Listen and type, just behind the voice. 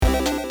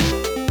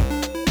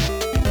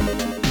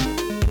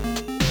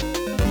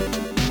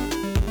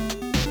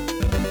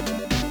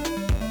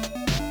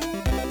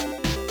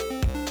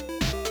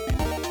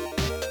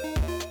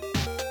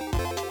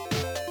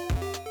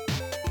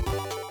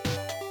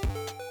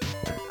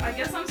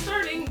guess I'm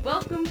starting.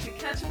 Welcome to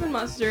Ketchup and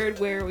Mustard,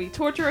 where we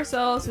torture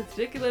ourselves with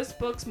ridiculous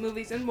books,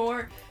 movies, and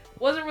more.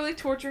 Wasn't really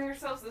torturing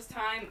ourselves this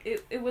time.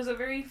 It was a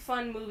very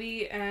fun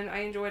movie, and I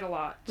enjoyed a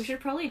lot. We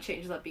should probably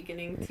change that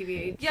beginning,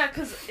 TBH. Yeah,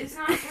 because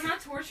we're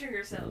not torturing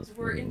ourselves.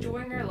 We're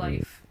enjoying our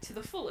life to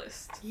the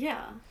fullest.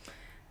 Yeah.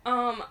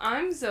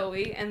 I'm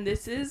Zoe, and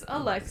this is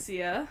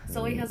Alexia.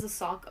 Zoe has a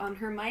sock on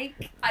her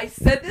mic. I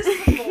said this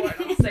before,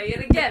 and I'll say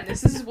it again.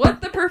 This is what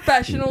the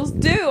professionals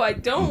do. I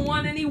don't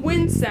want any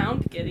wind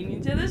sound getting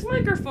into this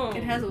microphone.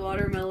 It has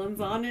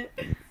watermelons on it.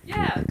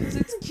 Yeah, because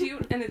it's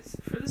cute, and it's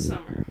for the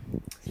summer.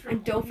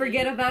 And don't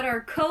forget about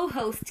our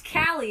co-host,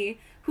 Callie,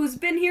 who's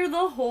been here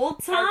the whole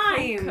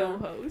time. Our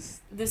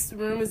co-host. This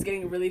room is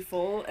getting really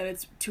full, and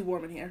it's too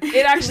warm in here.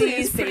 It actually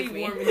Please is pretty save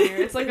me. warm in here.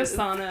 It's like a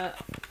sauna.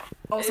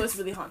 Also, it's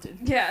really haunted.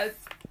 Yeah,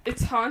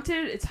 it's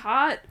haunted. It's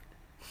hot.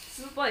 This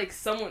is like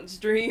someone's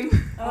dream.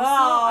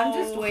 I'm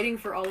just waiting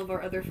for all of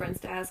our other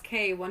friends to ask,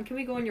 hey, when can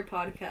we go on your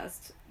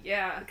podcast?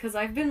 Yeah. Because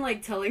I've been,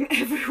 telling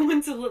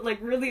everyone to,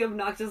 really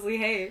obnoxiously,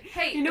 hey,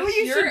 you know what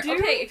you should do?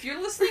 Okay, if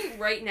you're listening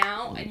right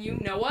now and you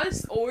know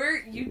us,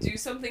 or you do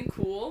something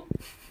cool,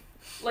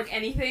 like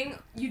anything,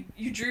 you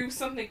drew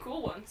something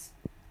cool once.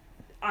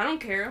 I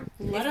don't care.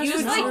 Let If us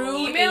you know.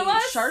 email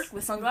us Shark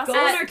with sunglasses. Go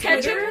on at our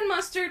Twitter.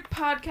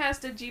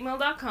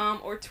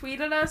 ketchupandmustardpodcast@gmail.com or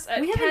tweet at us at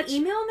We have an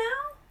email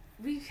now?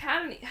 We've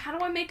had how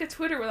do I make a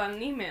Twitter without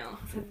an email?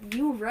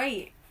 You're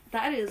right.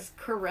 That is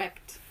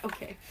correct.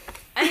 Okay.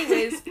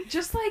 Anyways,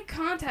 just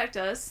contact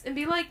us and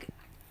be like,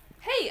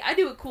 hey, I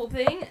do a cool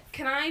thing.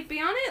 Can I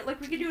be on it?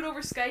 We could do it over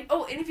Skype.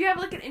 Oh, and if you have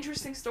an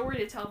interesting story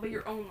to tell about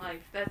your own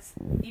life, that's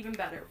even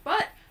better.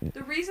 But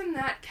the reason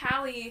that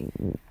Callie's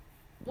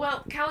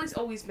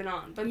always been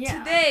on, but Yeah.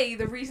 today,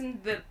 the reason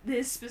that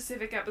this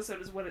specific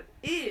episode is what it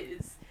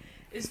is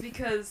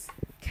because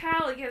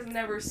Callie has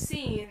never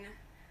seen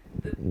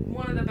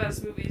one of the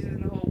best movies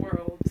in the whole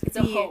world. It's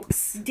a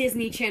hoax.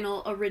 Disney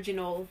Channel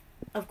original.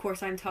 Of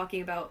course, I'm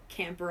talking about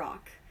Camp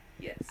Rock.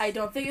 Yes. I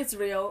don't think it's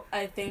real.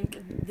 I think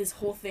this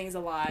whole thing's a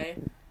lie.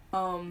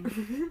 I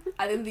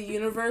think the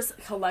universe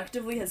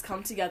collectively has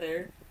come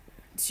together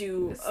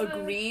to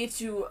agree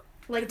to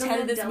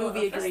pretend this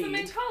movie That's the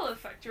agreed. Mandela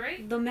effect,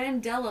 right? The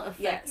Mandela effect,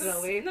 Yes.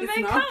 Zoe. The It's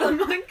Mandela. not the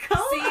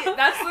Mandela. See,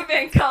 that's the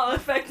Mandela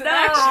effect in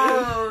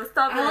action.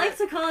 Stop I like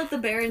to call it the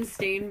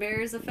Berenstain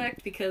Bears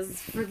effect because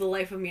for the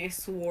life of me I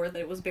swore that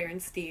it was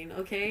Berenstain,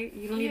 okay?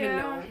 You don't even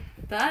Yeah. know.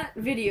 That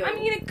video. I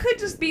mean, it could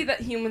just be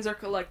that humans are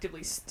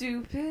collectively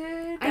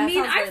stupid. I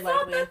mean, sounds I very thought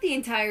likely. that the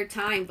entire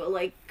time, but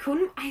I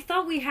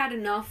thought we had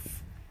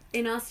enough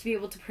in us to be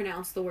able to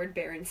pronounce the word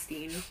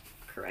Berenstain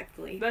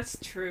correctly. That's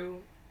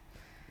true.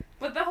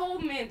 But the whole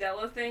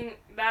Mandela thing,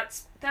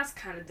 that's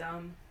kind of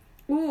dumb.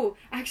 Ooh,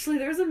 actually,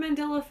 there's a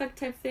Mandela effect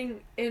type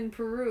thing in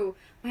Peru.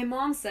 My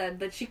mom said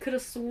that she could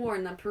have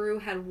sworn that Peru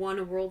had won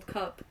a World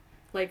Cup,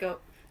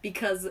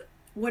 because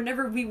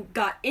whenever we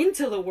got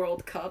into the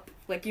World Cup,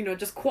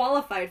 just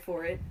qualified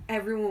for it,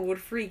 everyone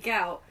would freak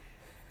out,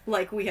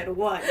 like we had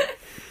won.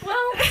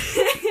 Well,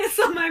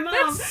 So my mom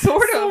that's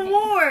sort of...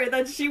 swore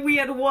that we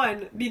had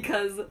won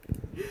because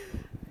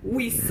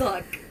we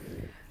suck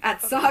at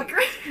soccer.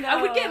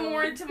 I would get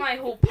more into my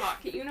whole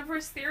pocket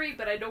universe theory,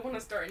 but I don't want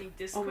to start any Oh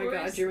discourse. my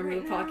god, do you remember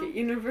right the now. Pocket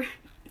Universe?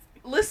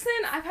 Listen,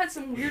 I've had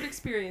some weird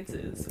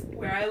experiences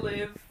where I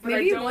live, but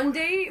Maybe I don't... one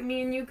day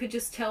me and you could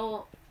just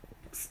tell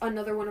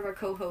another one of our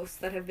co-hosts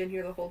that have been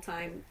here the whole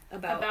time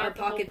about our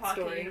the whole pocket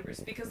pocket story. universe,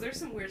 because there's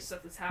some weird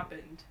stuff that's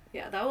happened.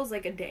 Yeah, that was a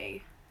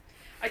day.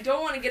 I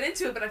don't want to get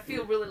into it, but I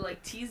feel really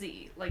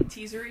teasery,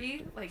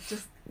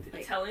 just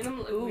telling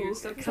them weird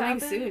stuff that's Coming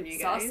happened. soon, you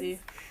guys. Saucy.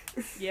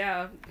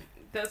 Yeah,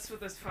 that's what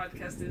this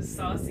podcast is,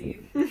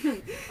 saucy.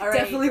 All right.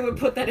 Definitely would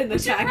put that in the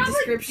chat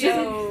description.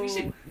 Yo. We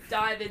should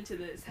dive into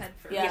this head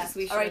first. Yeah. Yes,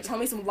 we All right, should. tell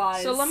me some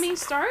lies. So let me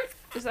start.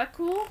 Is that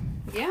cool?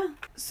 Yeah.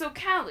 So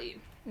Callie,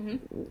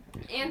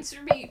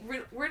 answer me,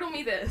 riddle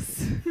me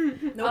this.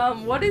 Nope.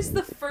 What is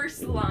the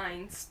first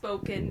line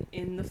spoken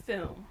in the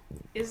film?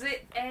 Is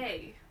it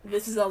A?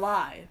 This is a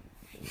lie.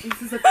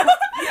 This is a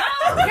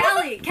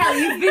Callie, you've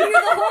been here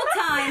the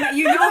whole time.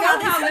 You know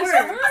how this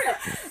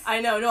works. I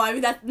know.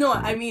 No,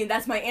 I mean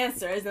that's my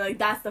answer. Isn't it?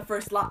 That's the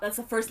first That's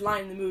the first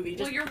line in the movie.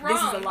 Well, you're This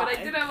wrong, is a lie. but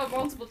I did have a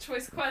multiple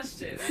choice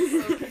question.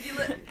 So could you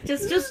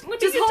Just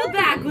hold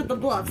back with the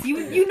bluffs.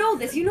 You know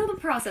this. You know the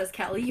process,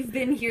 Callie. You've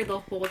been here the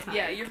whole time.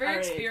 Yeah, you're very All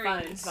right,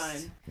 experienced.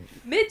 Fine.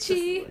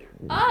 Mitchie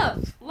up,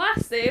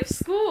 last day of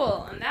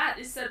school, and that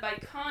is said by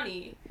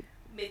Connie,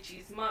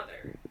 Mitchie's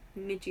mother.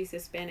 Mitchie's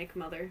Hispanic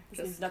mother. This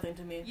means nothing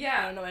to me.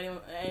 Yeah. I don't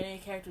know any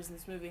characters in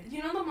this movie.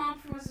 You know the mom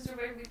from Mrs.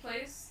 Waverly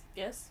Place?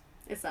 Yes.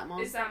 It's that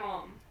mom. It's that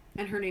mom.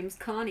 And her name's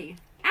Connie.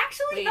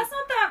 Actually, Wait. that's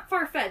not that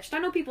far-fetched. I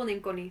know people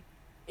named Connie.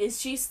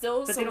 Is she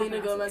still But they don't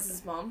Selena pronounce it like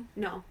Gomez's mom?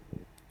 No.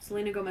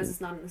 Selena Gomez is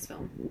not in this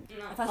film.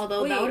 No. I thought-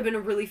 Although that wait. would have been a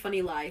really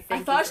funny lie. I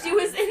Thank thought you she for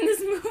was asking. in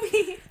this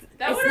movie.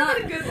 That It's would have not-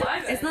 been a good lie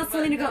then, It's not but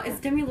Selena no. Gomez.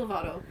 It's Demi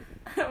Lovato.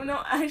 I don't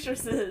know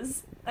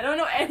actresses. I don't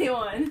know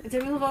anyone.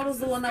 Demi Lovato's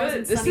the one that was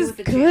in This Sunny is with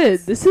the good.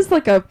 Chicks. This is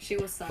like a She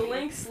was Sunny.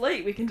 blank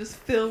slate we can just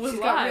fill with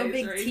She's lies got real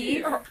big right teeth.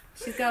 here.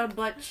 She's got a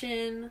butt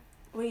chin.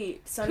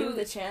 Wait, Sunny Poot-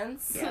 with a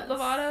Chance? Yes. Poot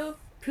Lovato?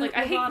 Poot Like,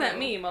 I hate that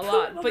Lovato. meme a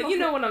lot, but you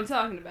know what I'm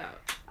talking about.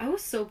 I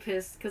was so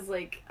pissed because,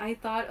 like, I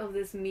thought of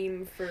this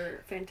meme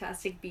for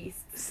Fantastic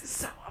Beasts. This is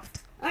so off.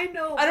 I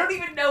know. I don't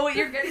even know what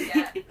you're getting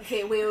at.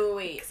 Okay,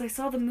 wait. Because I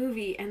saw the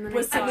movie and then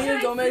Was I saw Selena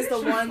I Gomez the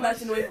finish my one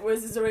that's in question?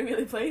 Wizards of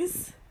Waverly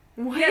Place?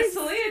 What? Yes,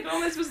 Selena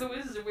Gomez was the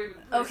Wizards of Waverly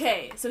Place.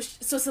 Okay, so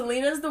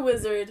Selena's the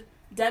wizard,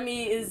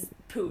 Demi is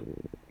Poot.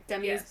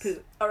 Demi Yes. is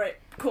Poot. Alright,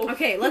 cool.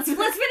 Okay, let's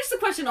finish the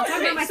question. I'll talk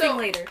Okay, about my so- thing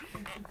later.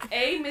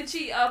 A,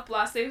 Mitchie up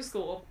last day of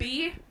school.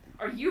 B,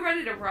 are you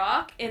ready to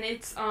rock? And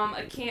it's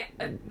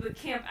the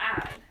camp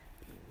ad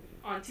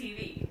on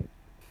TV.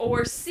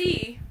 Or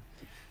C,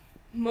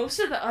 most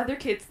of the other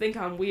kids think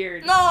I'm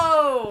weird.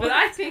 No! But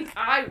I think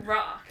I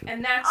rock.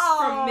 And that's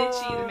from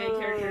Mitchie, the main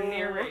character,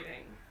 narrating.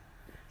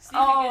 See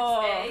if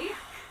it gets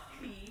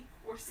A, B,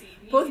 or C.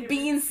 Both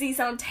B and C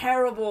sound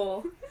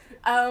terrible.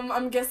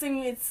 I'm guessing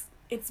it's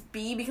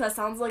B because it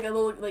sounds like a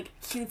little like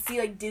cutesy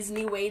like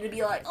Disney way to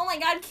be like, oh my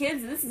god,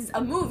 kids, this is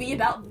a movie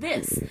about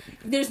this.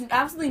 There's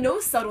absolutely no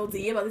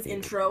subtlety about this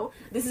intro.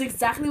 This is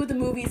exactly what the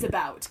movie is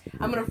about.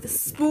 I'm gonna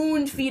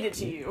spoon feed it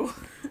to you.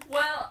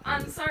 Well,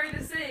 I'm sorry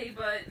to say,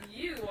 but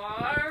you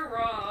are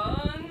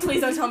wrong. Please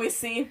don't tell me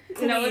C.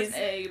 Please. No, it's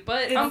A,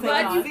 but It's I'm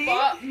glad not. you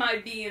bought my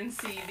B and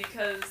C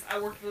because I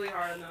worked really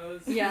hard on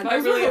those. Yeah, I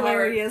those really were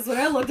hilarious. When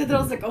I looked at it, I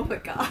was like, oh my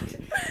god.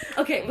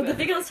 Okay, but the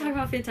thing I was talking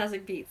about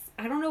Fantastic Beasts.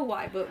 I don't know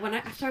why, but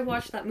after I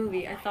watched that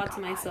movie, I thought to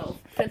myself,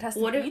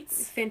 Fantastic what if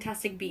Beats.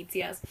 Fantastic Beats?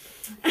 Yes.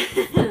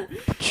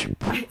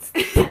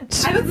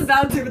 I was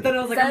about to, but then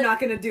I was like, I'm not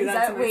gonna do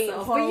that to wait,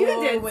 myself. hold But on, you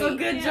wait, did, so wait.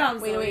 good Yeah.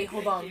 job. Wait, Zoe.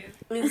 hold on. Thank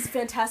you. It's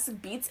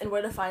Fantastic Beats and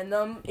where to find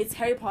them. It's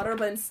Harry Potter,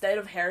 but instead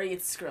of Harry,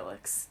 it's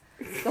Skrillex.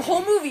 The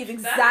whole movie is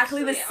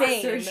exactly the actually-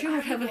 same. Sir, you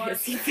would have a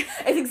hissy fit.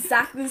 It's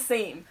exactly the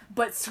same,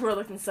 but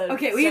Skrillex instead of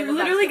Okay, we instead of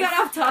literally that.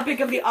 got off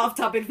topic of the off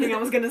topic thing I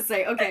was gonna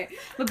say. Okay,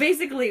 but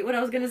basically, what I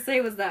was gonna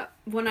say was that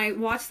when I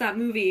watched that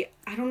movie,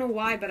 I don't know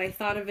why, but I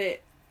thought of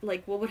it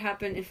like what would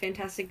happen if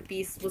Fantastic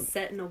Beasts was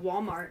set in a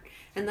Walmart,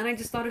 and then I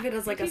just thought of it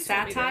as like a You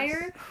told me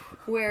satire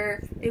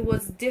where it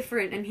was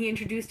different, and he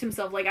introduced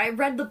himself. Like I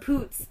read the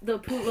Poot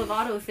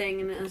Lovato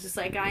thing, and it was just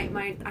like I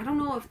don't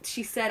know if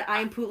she said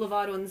I'm Poot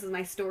Lovato and this is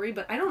my story,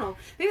 but I don't know.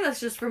 Maybe that's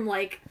just from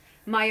like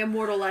my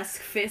immortal-esque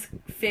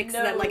fix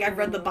that like I've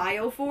read the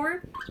bio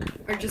for,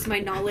 or just my I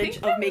knowledge think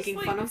of that making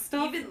was, fun like, of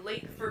stuff. Even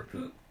late for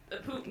a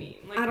poop meme.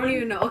 Like, I don't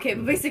even know. Okay,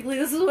 but basically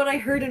this is what I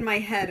heard in my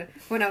head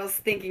when I was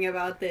thinking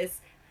about this.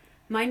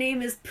 My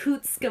name is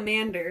Poot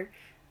Scamander.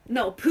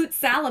 No, Poot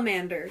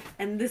Salamander,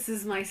 and this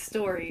is my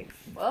story.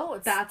 Well,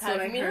 it's That's time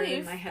what I for me to heard in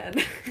leave. my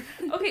head.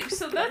 Okay,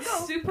 so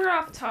that's super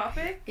off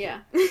topic. Yeah.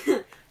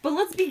 But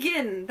let's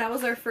begin. That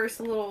was our first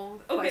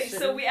little Okay, question.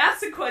 so we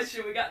asked a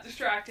question, we got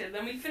distracted.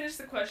 Then we finished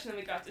the question, then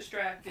we got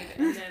distracted,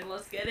 and then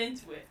let's get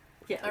into it.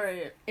 Yeah. All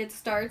right. It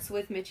starts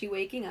with Mitchie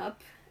waking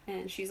up,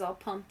 and she's all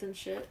pumped and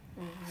shit.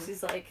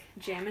 She's like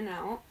jamming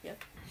out.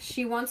 Yep.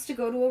 She wants to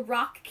go to a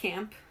rock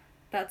camp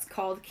that's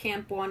called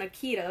Camp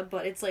Wanakita,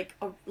 but it's like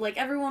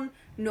everyone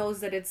knows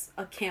that it's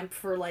a camp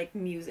for like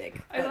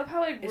music. I but- love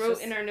how I it's wrote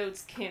just- in our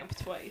notes camp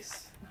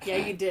twice. Yeah,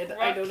 you did.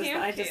 I Rock noticed camp,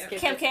 that. I just camp.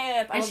 skipped Camp it.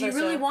 camp. I And love she that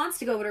really show. wants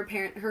to go, but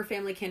her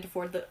family can't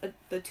afford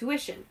the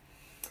tuition.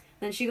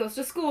 Then she goes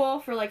to school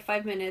for like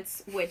 5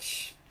 minutes,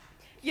 which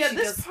Yeah, She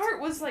this just- part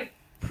was like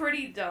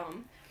pretty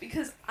dumb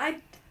because I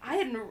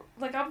hadn't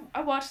like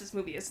I watched this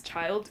movie as a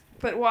child,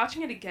 but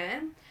watching it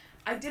again,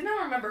 I did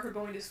not remember her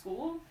going to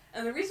school.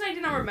 And the reason I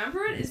did not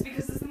remember it is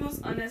because it's the most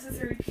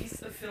unnecessary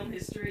piece of film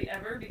history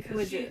ever. Because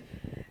Legit.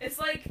 it's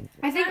like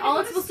I think time all go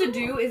it's supposed to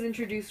school. do is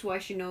introduce why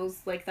she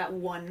knows like that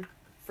one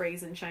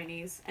phrase in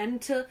Chinese,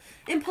 and to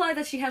imply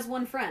that she has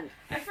one friend.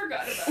 I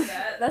forgot about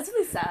that. That's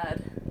really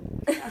sad.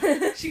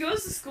 She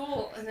goes to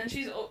school and then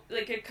she's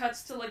like it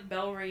cuts to like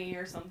bell ringing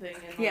or something.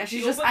 And, like, Yeah,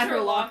 she's she just opens at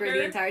her locker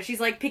the entire. She's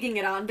like picking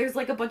it on. There's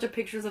like a bunch of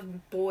pictures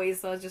of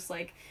boys, so I was just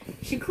like,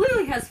 she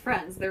clearly has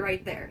friends. They're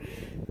right there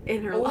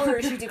in her locker.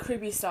 Or she's a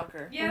creepy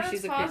stalker. Yeah, Or that's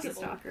she's a possible. creepy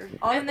stalker.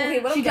 And then okay,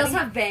 what She I'm does getting-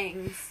 have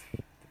bangs.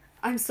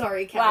 I'm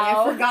sorry, Kelly.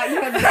 Wow. I forgot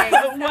you had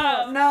bangs.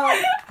 Wow.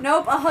 No,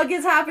 nope. A hug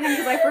is happening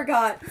because I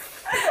forgot.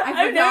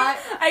 I forgot.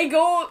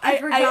 I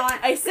forgot.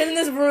 I sit in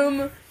this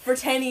room for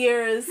 10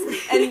 years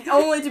and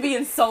only to be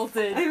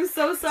insulted. I'm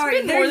so sorry.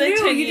 been They're more than new.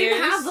 10 You didn't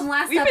years. have them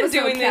last We've been episode,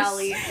 doing this.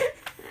 Callie.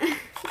 We've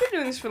been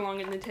doing this for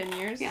longer than 10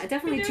 years. Yeah,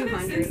 definitely We've been doing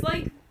 200. this since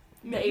like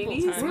The medieval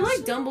 80s? times. We're like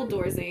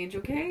Dumbledore's age,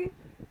 okay?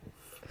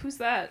 Who's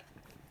that?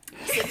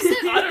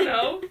 I don't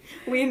know.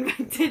 We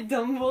invented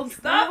Dumbledore.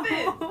 Stop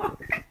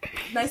it!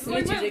 Nice to This meet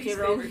is you, like my J.K. least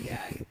Rowling. favorite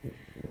gag.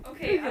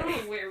 Okay, I don't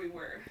know where we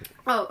were.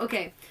 Oh,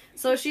 okay.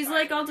 So she's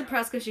like all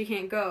depressed because she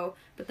can't go,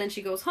 but then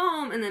she goes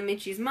home, and then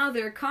Mitchie's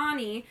mother,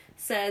 Connie,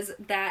 says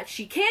that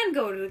she can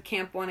go to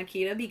Camp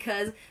Wanakita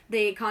because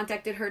they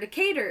contacted her to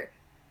cater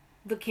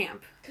the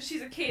camp. Because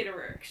she's a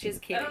caterer. She's a I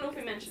caterer. don't know if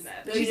we mentioned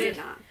that. No, She you did did.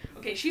 not.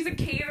 Okay, she's a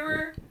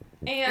caterer,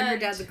 And her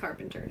dad's a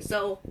carpenter.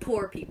 So,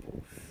 poor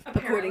people.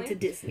 according Apparently. to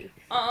Disney.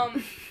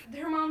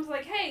 Their mom's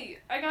like, hey,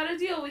 I got a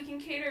deal. We can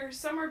cater.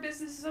 Summer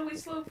business is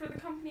always slow for the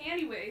company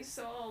anyway,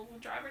 so I'll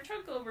drive our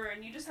truck over,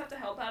 and you just have to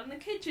help out in the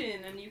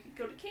kitchen, and you can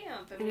go to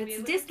camp. And we'll be it's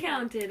able to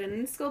discounted,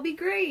 and it's gonna be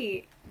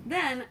great.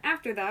 Then,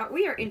 after that,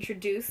 we are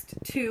introduced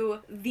to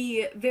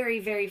the very,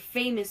 very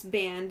famous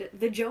band,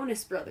 the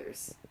Jonas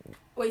Brothers.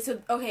 Wait,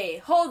 so, okay,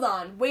 hold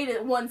on. Wait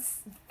it 1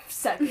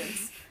 second.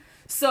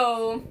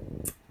 So,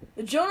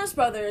 the Jonas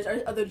Brothers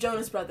are the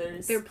Jonas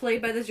Brothers. They're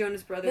played by the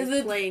Jonas Brothers,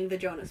 The- playing the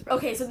Jonas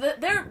Brothers. Okay, so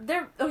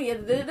they're okay. Yeah,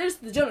 there's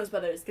the Jonas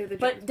Brothers, They're the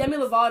but Jonas Demi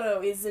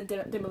Lovato isn't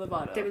Demi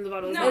Lovato. Demi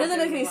Lovato is No. It not doesn't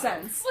make Demi any Lovato.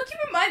 sense. Well, keep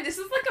in mind, this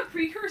is like a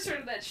precursor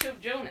to that show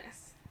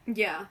Jonas.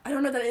 Yeah, I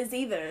don't know what that is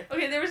either.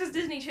 Okay, there was this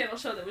Disney Channel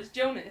show that was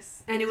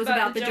Jonas. and it was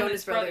about the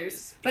Jonas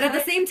Brothers. But at the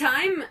same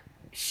time,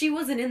 she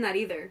wasn't in that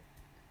either.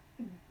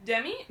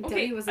 Demi?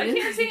 Okay, Demi wasn't I in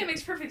can't there. say it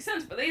makes perfect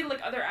sense, but they had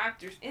like other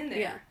actors in there.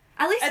 Yeah.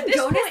 At least At in this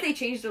Jonas, point- they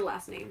changed their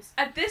last names.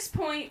 At this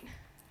point,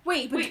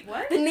 Wait, but wait,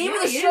 what? the name Yeah,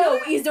 of the you didn't know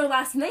show that? is their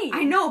last name.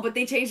 I know, but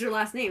they changed their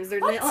last names. Their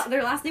What?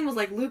 their last name was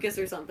like Lucas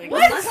or something.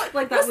 What? Unless,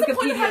 like that What's the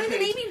point of Wikipedia having the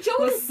page name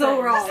Jonas? was so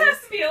then? wrong. This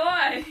has to be a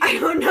lie. I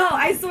don't know.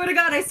 I swear to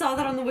God, I saw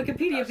that on the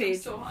Wikipedia Gosh, I'm page.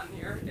 so hot in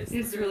here. It's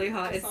literally really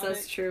hot. It Sonic.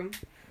 says true.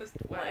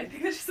 Well, I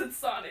think I just said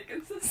Sonic.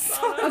 It says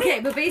Sonic.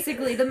 Okay, but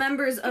basically, the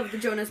members of the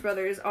Jonas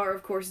Brothers are,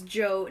 of course,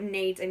 Joe,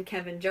 Nate, and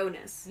Kevin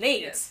Jonas.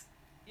 Nate. Yes.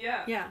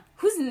 Yeah. Yeah,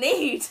 Who's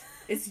Nate?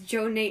 it's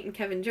Joe, Nate, and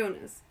Kevin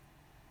Jonas.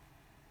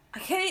 I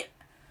can't.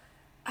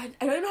 I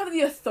don't even have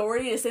the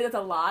authority to say that's a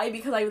lie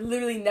because I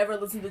literally never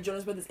listened to the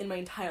Jonas Brothers in my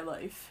entire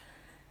life.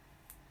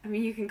 I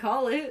mean, you can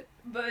call it.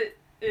 But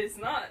it's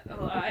not a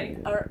lie.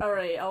 All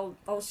right, I'll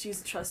choose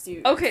to trust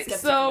you. Okay,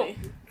 so-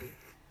 skeptically.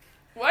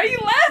 Why are you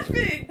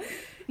laughing?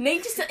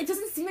 Nate just it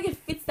doesn't seem like it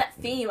fits that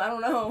theme. I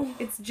don't know.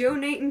 It's Joe,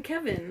 Nate, and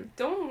Kevin.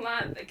 Don't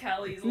laugh at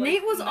Callie's. Like,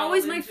 Nate was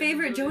always my knowledge of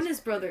favorite Jonas. Jonas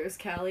Brothers,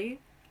 Callie.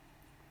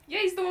 Yeah,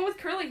 he's the one with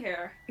curly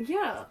hair.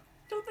 Yeah.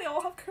 Don't they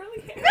all have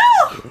curly hair?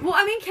 No. Well,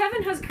 I mean,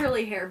 Kevin has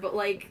curly hair, but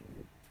like,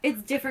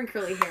 it's different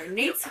curly hair.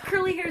 Nate's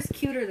curly hair is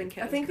cuter than I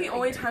Kevin's. think the curly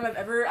only hair. time I've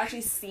ever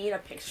actually seen a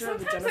picture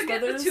Sometimes of the I Jonas get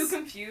Brothers. the two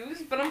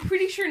confused, but I'm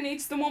pretty sure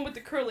Nate's the one with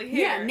the curly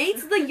hair. Yeah,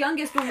 Nate's the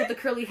youngest one with the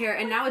curly hair,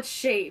 and now it's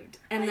shaved.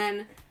 And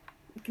then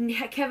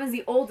Kevin's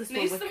the oldest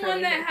Nate's one the with one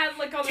curly that hair. had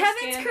like all the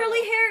Kevin's scandal.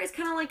 curly hair is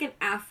kind of like an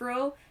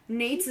afro.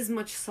 Nate's is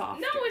much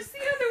softer. No, it's the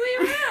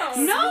other way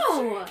around.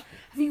 No!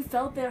 Have you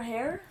felt their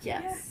hair?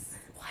 Yes.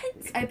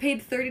 What? I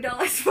paid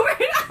 $30 for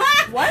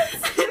it. What?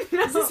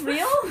 No. Is this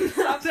real?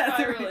 Stop That's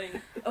spiraling.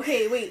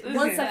 Okay, wait, This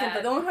 1 is second.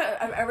 bad. The only time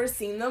I've ever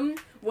seen them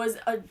was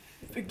a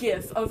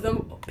gif of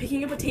them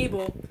picking up a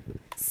table,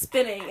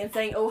 spinning, and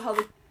saying, "Oh, how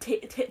the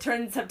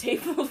turns have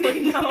tables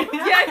right now."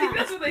 Yeah, I think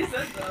that's what they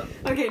said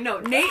though. Okay, no.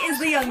 Nate is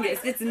the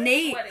youngest. It's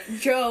Nate, Sweating.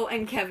 Joe,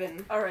 and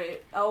Kevin. All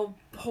right, I'll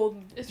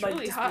hold. It's my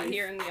really hot disbelief.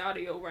 here in the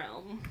audio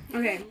realm.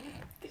 Okay.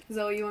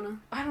 Zoe, you wanna?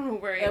 I don't know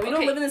where I Yeah, am. we Okay.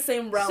 don't live in the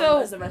same realm so-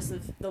 as the rest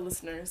of the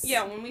listeners.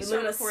 Yeah, when we live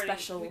start in a recording,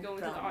 special we go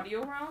into the realm. audio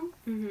realm.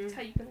 Mm-hmm. That's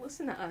how you can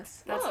listen to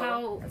us. That's Oh,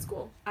 how That's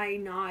cool. I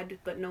nod,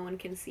 but no one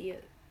can see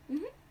it.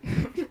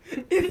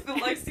 If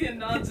Alexia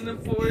nods in a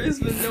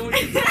forest, but no one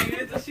can see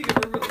it, does she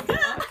ever really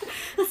nod?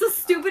 That's the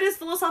stupidest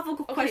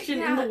philosophical Okay, question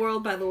in yeah. the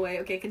world, by the way.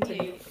 Okay,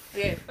 continue.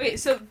 Okay, Okay,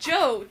 so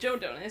Joe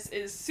Jonas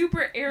is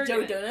super Joe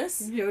arrogant.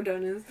 Donuts. Joe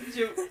Donuts.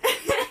 Joe.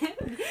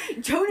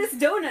 Jonas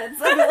Donuts.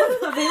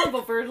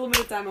 Available for a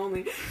limited time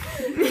only.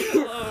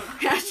 Hello.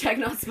 Hashtag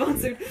not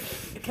sponsored.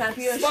 Can I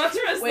be a Sponsor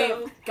us Wait,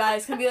 though.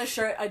 guys, can I be a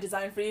shirt I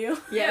designed for you?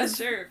 Yeah,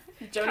 sure.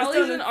 Jonas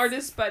Callie's an Donuts.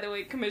 artist, by the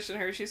way. Commission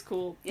her. She's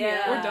cool.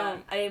 Yeah. Or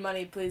don't. I need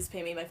money. Please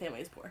pay me. My family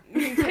is poor.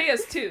 You can pay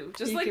us too.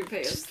 Just You like can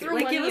pay us just too. throw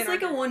Like money give us in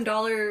like a our-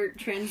 $1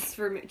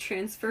 transfer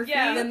fee.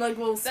 Yeah. And then like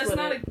we'll That's split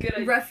not it. a good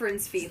idea.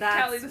 Reference fee.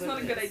 That's Callie, that's what not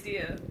a it good is.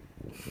 idea.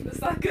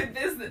 That's not good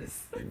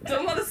business.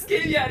 Don't let us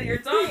scam you out of your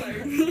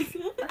dollar.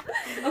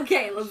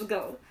 Okay, let's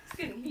go. It's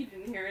getting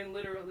heated in here, and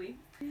literally.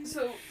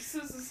 So this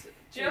is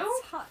Joe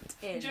It's hot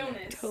in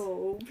Jonas.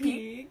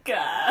 Topeka.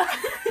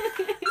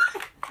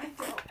 I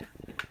don't.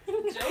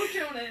 Joe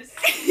Jonas.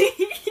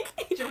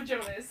 Joe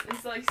Jonas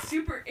is like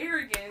super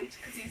arrogant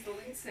because he's the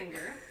lead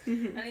singer,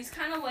 Mhm. and he's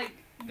kind of like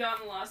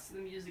gotten lost to the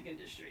music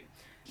industry.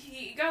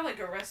 He got like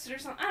arrested or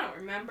something. I don't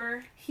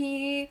remember.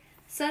 He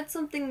said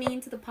something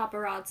mean to the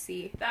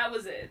paparazzi. That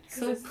was it. 'Cause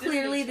So it's Disney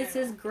clearly this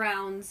is Channel.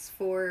 grounds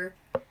for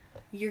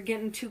you're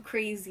getting too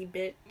crazy,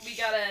 bitch. We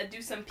gotta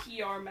do some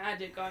PR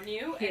magic on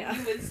you, and Yeah.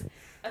 he was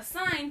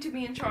assigned to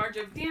be in charge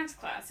of dance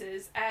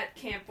classes at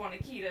Camp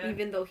Wanakita.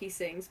 Even though he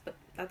sings, but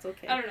that's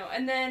okay. I don't know.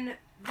 And then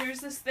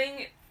there's this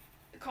thing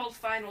called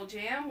Final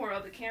Jam where all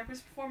the campers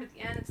perform at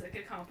the end. It's like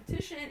a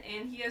competition,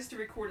 and he has to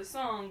record a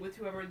song with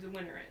whoever the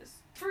winner is.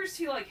 First,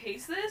 he like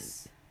hates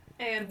this,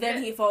 and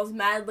Then he falls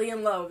madly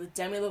in love with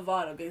Demi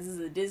Lovato because this is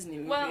a Disney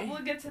movie. Well,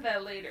 we'll get to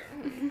that later.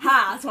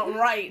 Ha! That's not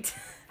right.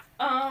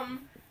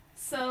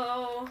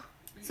 So.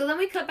 So then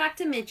we cut back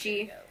to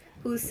Mitchie,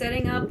 who's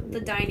setting up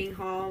the dining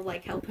hall,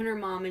 like helping her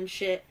mom and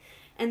shit.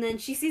 And then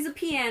she sees a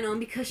piano, and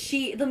because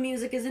the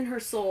music is in her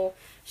soul,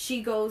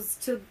 she goes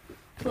to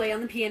play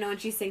on the piano and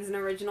she sings an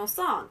original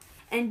song.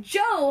 And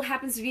Joe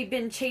happens to be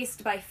been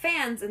chased by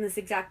fans in this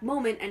exact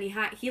moment, and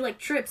he like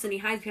trips and he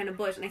hides behind a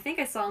bush. And I think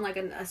I saw in like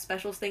a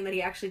specials thing that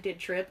he actually did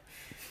trip.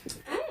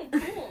 Oh,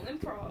 cool,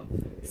 improv.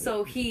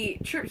 So he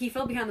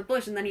fell behind the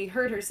bush, and then he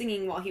heard her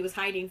singing while he was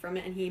hiding from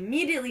it, and he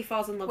immediately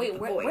falls in love with the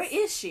voice. Where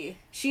is she?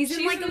 She's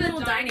in like a the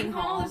little dining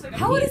hall. There's, like, a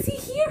How does he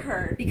hear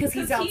her? Because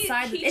he's 'Cause he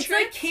outside. It's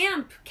like tripped.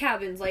 camp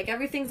cabins. Like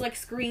everything's like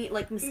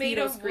Made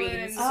mosquito of wood screens,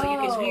 and- so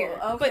you can hear.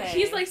 Okay. But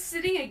he's like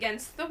sitting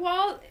against the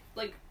wall,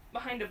 like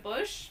behind a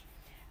bush,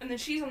 and then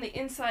she's on the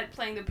inside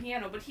playing the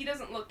piano, but he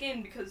doesn't look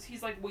in because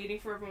he's like waiting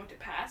for everyone to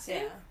pass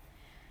him. Yeah.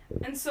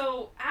 And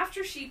so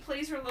after she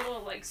plays her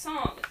little like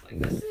song, it's like,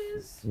 this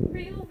is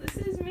real, this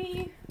is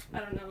me. I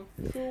don't know.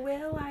 Who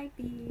will I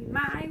be?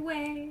 My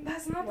way.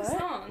 That's not What? the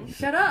song.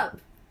 Shut up.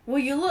 Will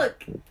you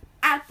look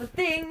at the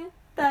thing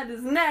that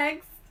is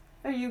next?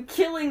 Are you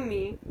killing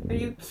me? Are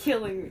you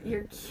killing me?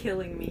 You're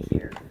killing me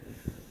here.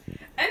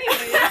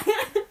 Anyway,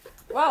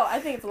 Wow, I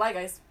think it's a lie,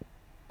 guys.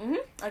 I'm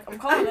I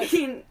calling it.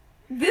 mean,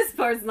 this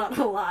part's not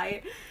a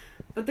lie,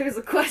 but there's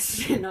a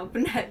question up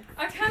next.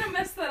 I kind of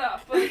messed that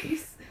up, but you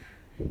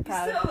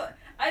Proud. still,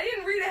 I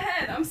didn't read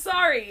ahead. I'm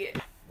sorry.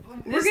 We're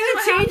This is gonna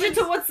what change it happens-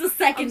 to what's the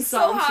second I'm so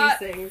song hot.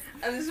 she sings.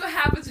 And this is what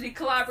happens when you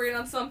collaborate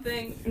on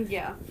something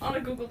Yeah. on a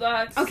Google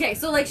Docs. Okay,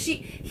 so like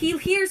he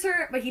hears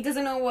her, but he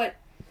doesn't know what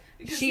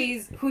Because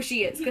who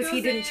she is he because he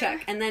goes didn't in-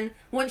 check. And then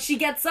once she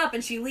gets up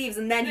and she leaves,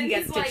 and then he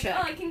gets he's to like, check.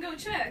 oh, I can go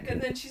check, and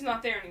then she's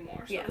not there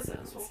anymore. So Yeah, this so is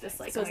it's just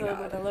okay. like, So oh it's my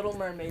like god. a Little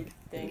Mermaid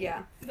thing.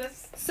 Yeah.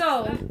 That's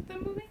So that the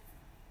movie.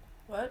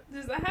 What?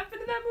 Does that happen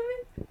in that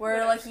movie?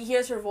 Where like he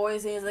hears her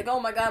voice and he's like, "Oh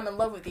my god, I'm in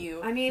love with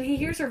you." I mean, he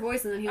hears her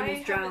voice and then he I almost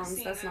haven't drowns.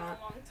 seen That's that in a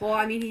not. long time. Well,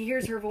 I mean, he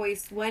hears her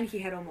voice when he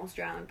had almost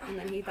drowned, and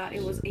then he thought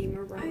it was a I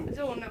mirage.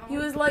 don't know. He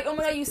was like, "Oh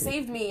my god, you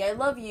saved me. I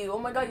love you. Oh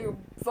my god, your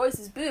voice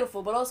is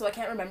beautiful, but also I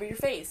can't remember your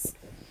face."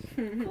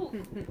 Cool.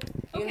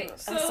 Okay, I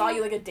so saw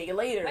you like a day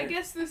later. I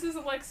guess this is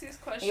Alexia's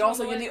question. And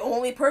you're but the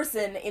only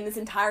person in this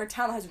entire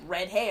town that has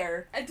red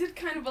hair. I did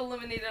kind of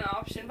eliminate an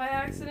option by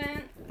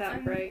accident.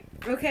 That right.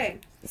 Okay,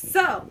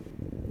 so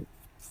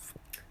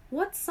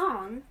what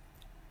song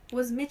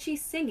was Mitchie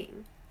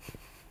singing?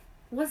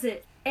 Was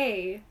it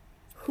A,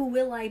 Who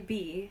Will I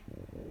Be?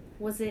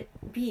 Was it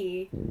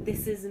B,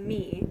 This Is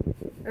Me?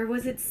 Or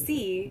was it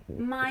C,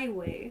 My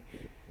Way?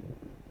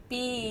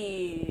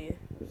 B.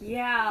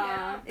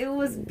 Yeah, it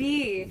was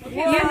B. Okay,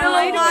 You Whoa. know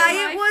My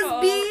why it was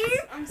fault. B?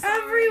 I'm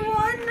sorry.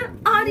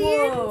 Everyone,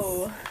 audience,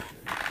 Whoa.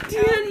 do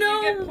Callie, you you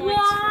know get points for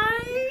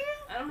why?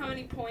 I don't have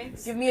any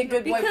points. Give me a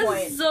good boy Because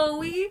point.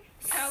 Zoe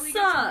Callie gets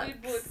a sucks.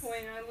 good boy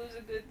point, and I lose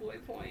a good boy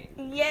point.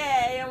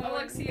 Yay, I'm a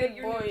Alexia, good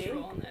you're boy.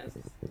 neutral on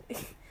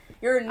this.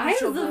 You're a I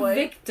neutral was the boy.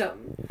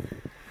 victim.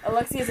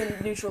 Alexia's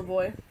a neutral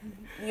boy.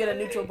 You get a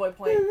neutral boy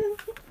point.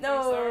 No.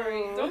 I'm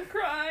sorry. Don't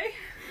cry.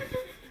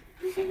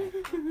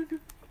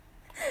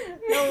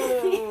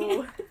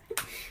 No.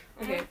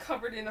 Okay. I'm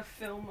covered in a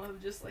film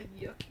of just like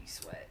yucky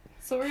sweat.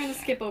 So we're gonna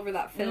skip over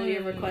that failure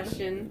of a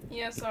question.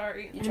 Yeah,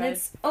 sorry. You And tried.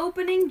 it's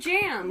opening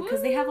jam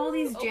because they have all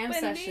these Woo! jam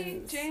Opening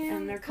sessions jam,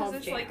 and they're 'cause called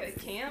it's jams. like a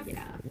camp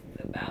Yeah,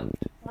 about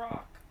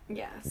rock.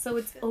 yeah. So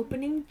it's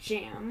opening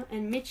jam,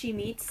 and Mitchie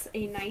meets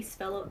a nice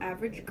fellow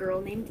average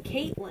girl named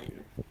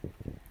Caitlin,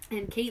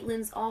 and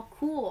Caitlin's all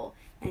cool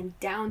and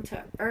down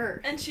to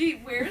earth. And she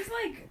wears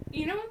like,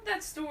 you know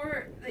that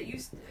store that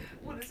used,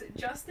 what is it,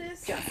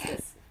 Justice?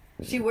 Justice.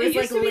 She wears It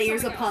like used to be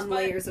layers something upon else, but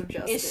layers of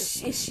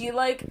justice. Is she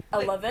like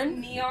Like,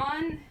 11?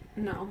 neon.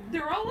 No.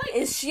 They're all like.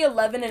 Is she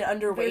 11 and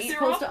underweight? They're They're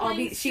supposed all to all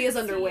playing be- she is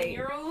underweight.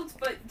 16-year-olds,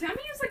 but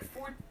Demi is like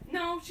 4.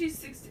 No, she's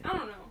 16. I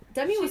don't know.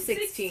 Demi was She's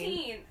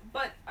 16.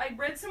 But I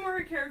read somewhere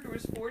her character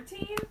was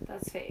 14.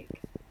 That's fake.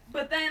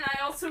 But then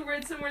I also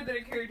read somewhere that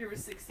her character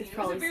was 16. It's It was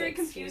probably a very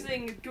 16.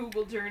 confusing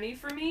Google journey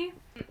for me.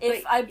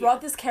 If But- I brought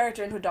this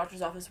character into a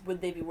doctor's office,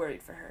 would they be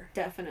worried for her?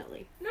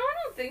 Definitely. No, I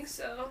don't think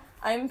so.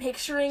 I'm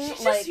picturing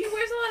She's like. just, she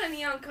wears a lot of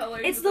neon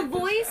colors. It's with, the like, those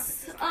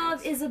voice graphic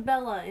designs. of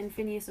Isabella in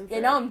Phineas and Ferb. Yeah,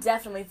 now I'm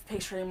definitely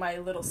picturing my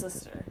little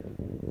sister.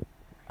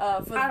 For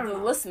I don't the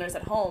know. listeners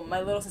at home,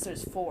 my little sister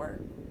is 4.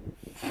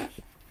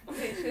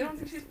 Okay, so I don't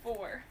think she's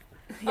 4.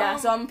 Yeah,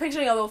 so I'm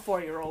picturing a little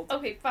 4-year-old.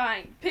 Okay,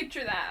 fine.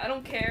 Picture that. I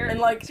don't care. And,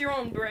 like- it's your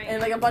own brain.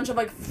 And like a bunch of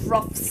like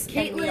fluffs and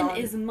Caitlin neon.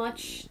 is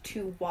much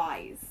too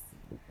wise.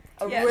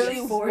 a Yeah, really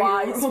she's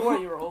wise 4-year-old.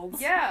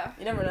 4-year-old. yeah.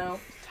 You never know.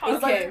 Toddler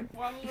Okay.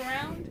 waddles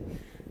around.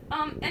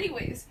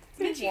 Anyways,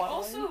 Mitchie Waddling.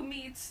 also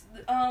meets,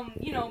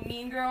 you know,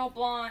 mean girl,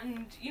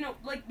 blonde, you know,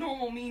 like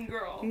normal mean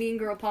girl. Mean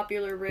girl,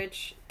 popular,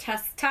 rich,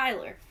 Tess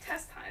Tyler,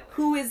 Tess Tyler.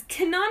 who is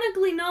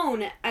canonically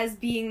known as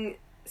being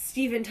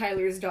Steven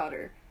Tyler's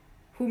daughter,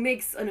 who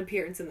makes an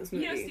appearance in this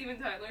movie. You know Steven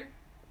Tyler?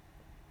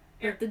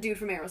 Like the dude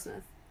from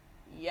Aerosmith.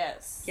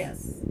 Yes.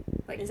 Yes.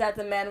 Is that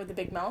the man with the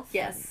big mouth?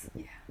 Yes.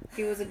 Yeah.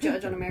 He was a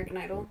judge on American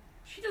Idol.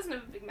 She doesn't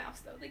have a big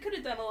mouth, though. They could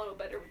have done a little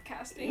better with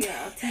casting.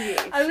 Yeah, TH.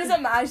 I'm just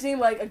imagining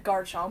like a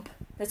Garchomp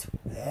that's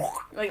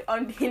like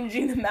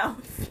unhinging the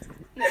mouth.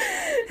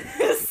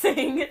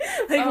 sing,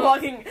 like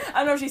walking. I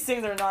don't know if she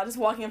sings or not. Just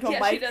walking up to a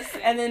Yeah, she mic does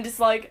sing. and then just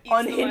like Eats the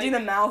unhinging the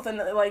mic. mouth and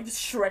like just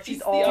stretches Eats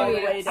the all the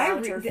audience. way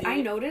down to her feet.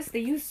 I noticed they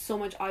use so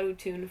much auto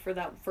tune for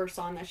that first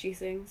song that she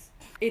sings.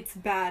 It's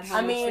bad how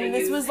I much mean, they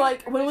this use. was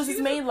like when was She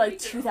this was a made? Like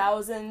pretty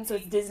 2000, so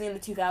it's Disney in the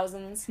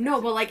 2000s.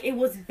 No, but like it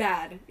was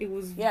bad. It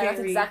was Yeah, very... that's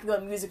exactly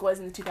what music was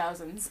in the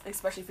 2000s,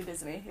 especially for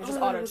Disney. It was just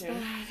Oh, it auto was tune.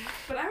 bad.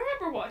 But I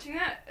remember watching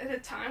that at a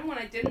time when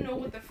I didn't know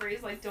what the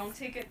phrase, like, don't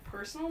take it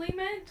personally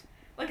meant.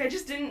 Like,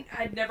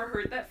 I'd never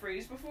heard that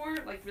phrase before,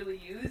 like, really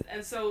used,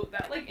 and so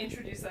that, like,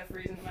 introduced that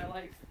phrase into my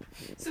life.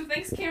 So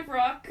thanks, Camp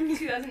Rock,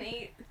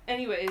 2008.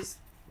 Anyways,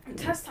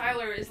 Tess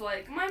Tyler is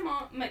like,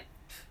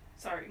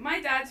 my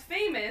dad's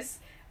famous,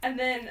 and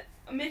then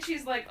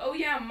Mitchie's like, oh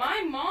yeah,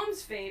 my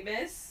mom's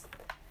famous,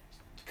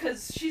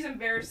 because she's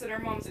embarrassed that her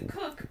mom's a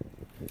cook.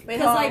 Wait,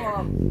 'Cause, like-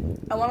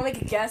 I want to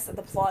make a guess at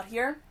the plot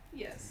here.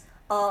 Yes.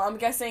 I'm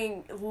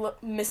guessing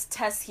Miss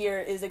Tess here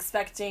is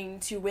expecting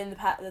to win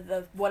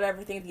the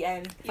whatever thing at the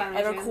end Final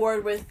and Jam.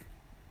 record with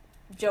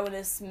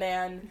Jonas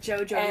Man.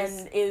 Joe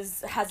Jonas. And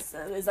is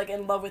like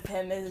in love with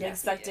him and is Yes.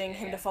 expecting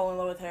him to fall in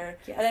love with her.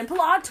 Yes. And then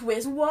plot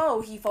twist, whoa,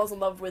 he falls in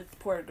love with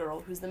poor girl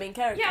who's the main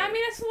character. Yeah, I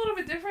mean, it's a little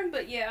bit different,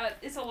 but yeah,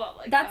 it's a lot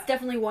like That's that.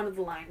 definitely one of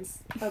the lines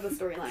of the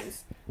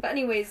storylines. But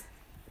anyways,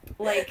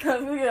 like...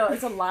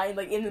 it's a line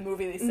like in the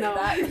movie they say No.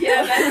 that.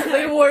 Yeah, that's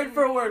like word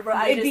for word, but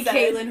I It'd just be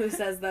said Caitlin who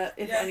says that,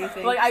 if Yeah,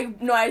 anything. Like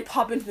I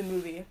pop into the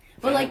movie.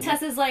 But like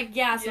Tess is like,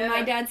 yeah, so Yeah.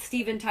 my dad's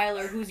Steven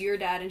Tyler, who's your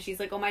dad? And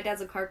she's like, oh, my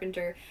dad's a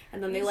carpenter.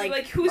 And then they It's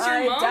like, who's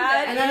My your mom? dad-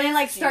 then? and then they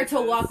like start to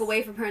Jesus. walk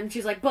away from her, and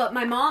she's like, but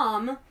my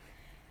mom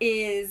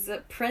is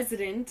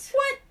president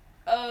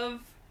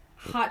Of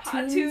Hot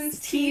Hot Tunes, Tunes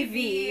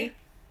TV,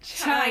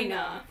 China.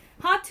 China.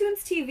 Hot Tunes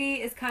TV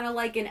is kind of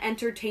like an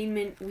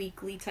entertainment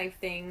weekly type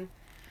thing.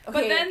 Okay.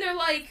 But then they're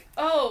like,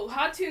 oh,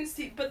 Hot Tunes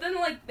TV. But then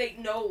like they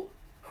know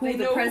Who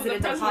the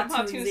president of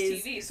Hot Tunes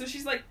is. TV. So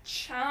she's like,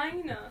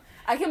 China.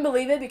 I can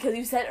believe it because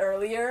you said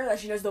earlier that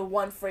she knows the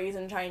one phrase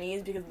in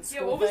Chinese because of the Yeah,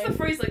 school what was thing. the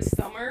phrase, like,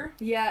 summer?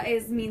 Yeah,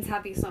 it means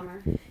happy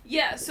summer.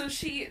 Yeah, so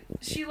she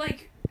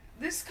like,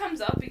 this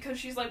comes up because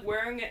she's like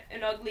wearing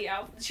an ugly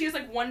outfit. She has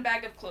like one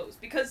bag of clothes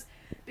because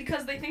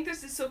they think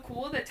this is so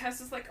cool that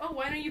Tess is like, oh,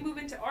 why don't you move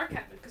into our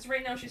cabin? Because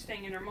right now she's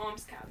staying in her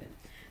mom's cabin.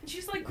 And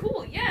she's like,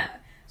 cool, yeah.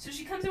 So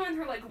she comes in with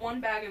her like one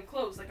bag of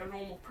clothes, like a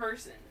normal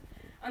person.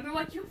 And they're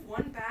like, you have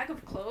one bag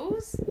of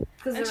clothes?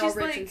 Because And they're all she's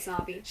rich like- and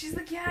snobby. She's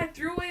like, yeah, I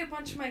threw away a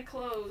bunch of my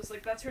clothes.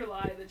 Like, that's her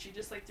lie, that she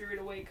just, like, threw it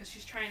away because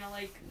she's trying to,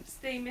 like,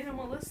 stay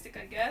minimalistic,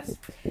 I guess.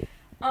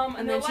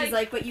 And then she's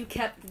like, but you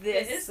kept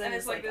this, and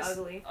it's like this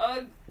ugly.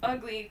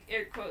 Ugly,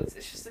 air quotes.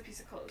 It's just a piece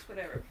of clothes,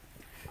 whatever.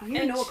 I don't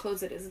even and know what she-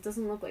 clothes it is. It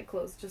doesn't look like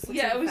clothes. It just looks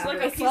Yeah, like it was like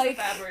a fabric. piece like- of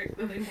fabric.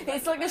 that they pulled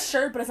It's out like the a back.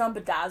 shirt, but it's not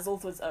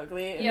bedazzled, so it's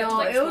ugly. Yeah, No,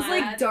 like it was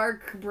like plaid.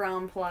 dark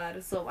brown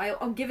plaid. So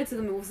I'll give it to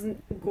them. It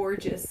wasn't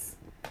gorgeous,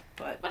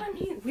 but But I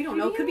mean, We don't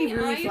know, it could be beauty in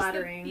the really eye is the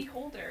flattering.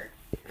 beholder.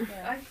 Yeah.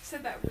 I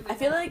said that really I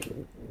feel well. like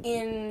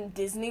in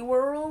Disney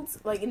World,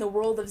 like in the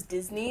world of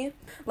Disney,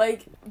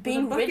 like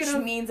being bucket rich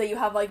of- means that you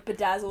have like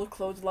bedazzled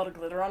clothes with a lot of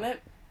glitter on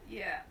it.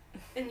 Yeah.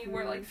 And you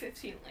wear like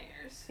 15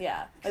 layers.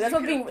 Yeah, 'Cause like that's you what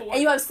can being afford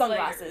and you have those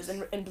sunglasses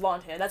layers. and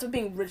blonde hair. That's what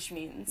being rich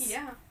means.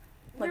 Yeah.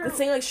 Like We're- the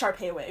same like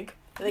Sharpay wig.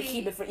 They The-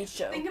 keep it for each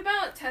show. Think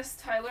about Tess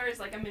Tyler as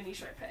like a mini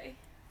Sharpay.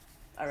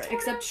 All right.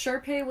 except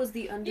Sharpay was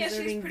the she's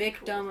undeserving pretty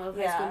victim cool. of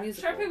High Yeah. School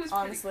Musical. Sharpay was pretty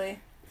Honestly,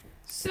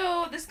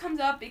 So this comes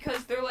up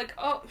because they're like,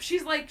 oh,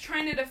 she's like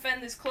trying to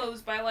defend this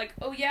clothes by like,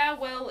 oh yeah,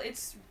 well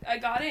I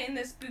got it in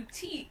this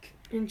boutique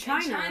in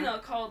China, in China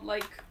called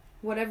like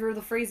whatever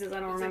the phrase is, I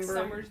don't it's like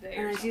remember. Summer's Day.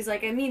 And Or then she's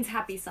like, it means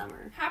happy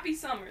summer. Happy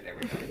Summer. There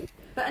we go.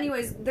 But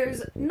anyways,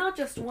 there's not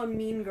just one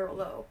mean girl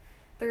though.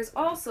 There's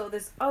also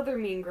this other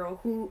mean girl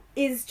who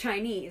is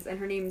Chinese, and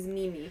her name's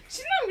Mimi.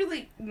 She's not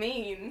really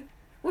mean.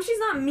 Well, she's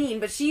not mean,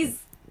 but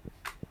she's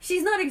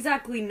not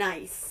exactly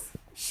nice.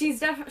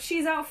 She's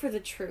out for the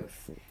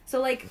truth. So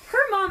like,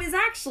 her mom is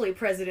actually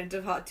president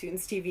of Hot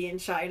Tunes TV in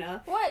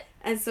China, what?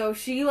 and so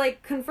she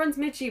like confronts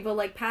Mitchie, but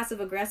like passive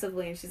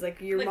aggressively, and she's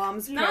like, your Like,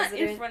 mom's not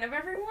president. in front of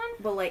everyone.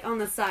 But like on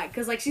the side,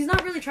 because like she's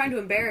not really trying to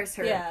embarrass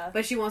her, Yeah.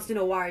 but she wants to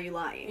know, why are you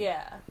lying?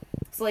 Yeah.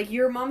 So like,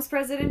 your mom's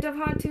president of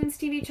Hot Tunes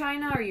TV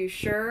China, are you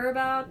sure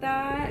about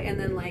that? And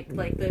then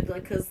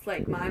because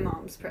my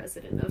mom's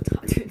president of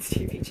Hot Tunes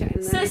TV China.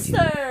 And then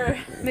Sister.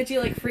 Mitchie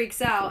like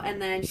freaks out,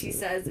 and then she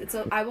says,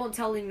 I won't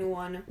tell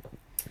anyone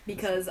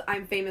because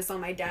I'm famous on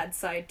my dad's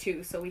side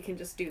too, so we can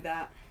just do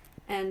that.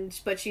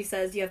 But she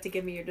says, you have to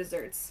give me your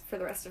desserts for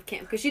the rest of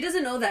camp, because she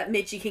doesn't know that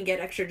Mitchie can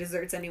get extra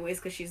desserts anyways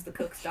because she's the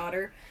cook's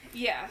daughter.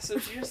 Yeah. So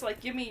she's just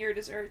like, give me your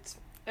desserts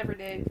every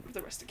day for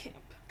the rest of camp.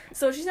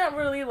 So she's not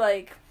really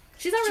like.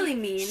 She's not really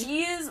mean.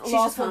 She is She's just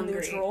lawful hungry.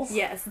 neutral.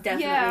 Yes,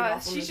 definitely. Yeah.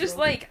 lawful She's just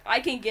neutral. like, I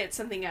can get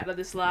something out of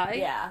this lie.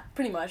 Yeah,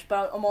 pretty much.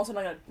 But I'm also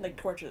not gonna like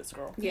torture this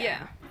girl.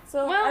 Yeah. So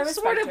I Well, respect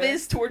sort of her.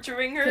 is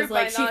torturing her Because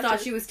by like she not thought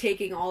just... she was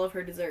taking all of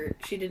her dessert.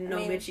 She didn't know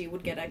I mean, Mitchie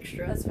would get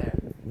extra. That's fair.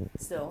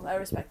 Still, I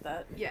respect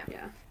that. Yeah.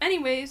 Yeah.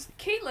 Anyways,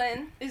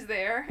 Caitlin is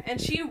there,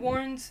 and she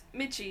warns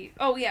Mitchie.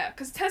 Oh, yeah,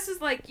 because Tess is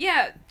like,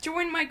 yeah,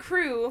 join my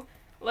crew.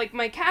 like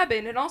my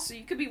cabin, and also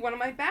you could be one of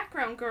my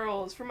background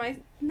girls for my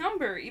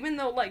number. Even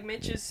though like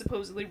Mitch is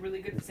supposedly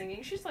really good at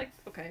singing, she's like,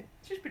 okay,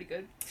 she's pretty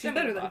good. She's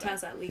better than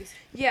Tess at least.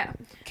 Yeah,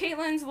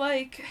 Caitlin's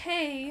like,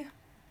 hey,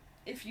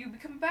 if you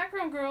become a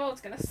background girl,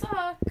 it's gonna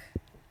suck.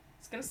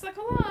 It's gonna suck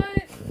a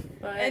lot.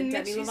 But And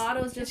Demi she's-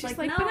 Lovato's just she's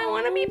like, no. but I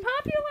want to be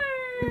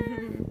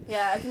popular.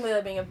 Yeah, I can believe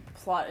that being a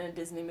plot in a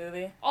Disney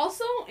movie.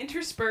 Also,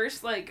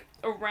 interspersed, like,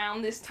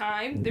 around this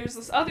time, there's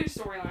this other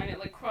storyline, it,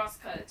 like,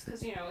 cross-cuts,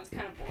 because, you know, it's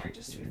kind of boring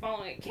just to be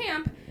following at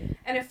camp,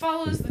 and it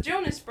follows the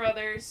Jonas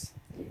Brothers,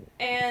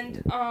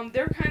 and,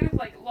 they're kind of,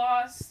 like,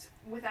 lost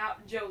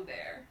without Joe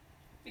there,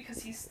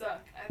 because he's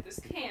stuck at this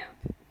camp.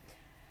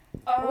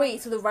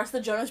 Wait, so the rest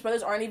of the Jonas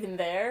Brothers aren't even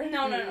there?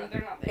 No, they're not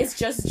there. It's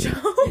just Joe?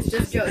 It's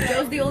just Joe.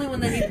 Joe's the only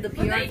one that needed the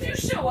PR. But they do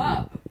show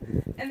up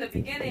in the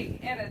beginning,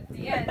 and at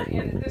the end,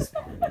 and at this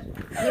part,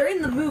 They're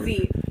in the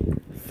movie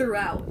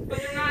throughout. but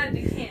they're not at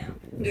the camp.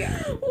 Yeah.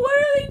 What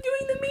are they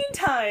doing in the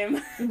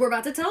meantime? We're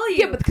about to tell you.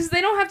 Yeah, but because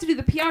they don't have to do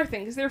the PR thing,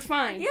 because they're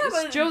fine. Yeah,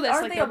 It's but Joe that's,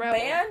 aren't like, they the a rebel.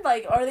 band?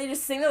 Like, are they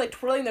just sitting there, like,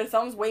 twirling their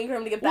thumbs waiting for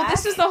him to get Well, back?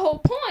 this is the whole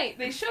point.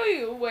 They show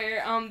you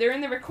where they're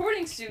in the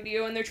recording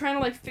studio and they're trying to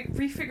like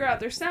refigure out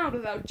their sound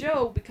without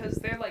Joe because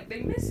they're like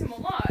they miss him a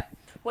lot.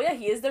 Well, yeah,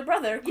 he is their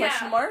brother, Yeah.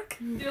 question mark.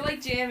 They're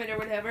like jamming or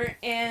whatever,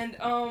 and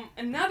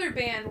another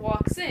band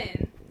walks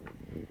in,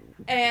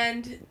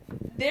 and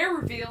they're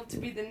revealed to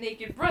be the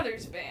Naked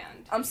Brothers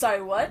band. I'm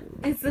sorry, what?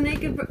 It's the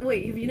Naked...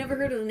 Wait, have you never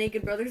heard of the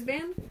Naked Brothers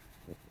band?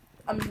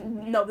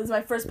 No, this is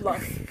my first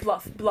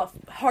bluff,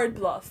 hard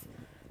bluff.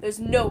 There's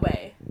no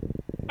way.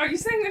 Are you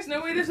saying there's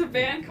no way there's a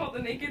band called the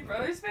Naked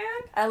Brothers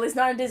band? At least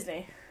not in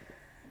Disney.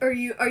 Are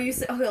you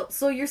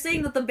so you're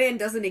saying that the band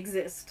doesn't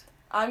exist?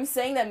 I'm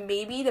saying that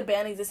maybe the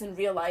band exists in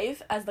real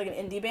life as like an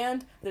indie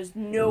band. There's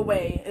no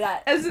way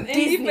that As an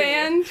Disney- indie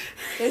band?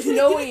 There's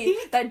no way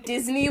that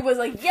Disney was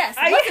like, yes,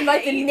 I let's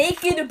invite the hate-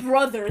 Naked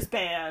Brothers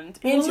band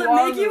Will into it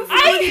our make you movie. feel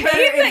I any hate better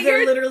that if they're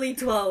you're- literally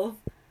 12?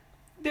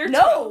 They're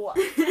No,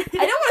 I don't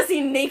want to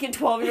see naked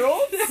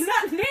 12-year-olds.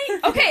 Not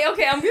naked. Okay,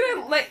 okay.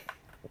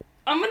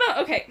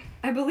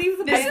 I believe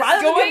the This I'd is band...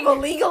 rather going- give a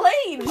legal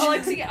age.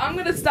 Alexia, I'm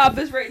gonna stop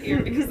this right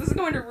here because this is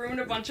going to ruin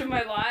a bunch of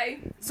my lie.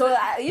 So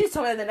you just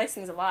told me that the next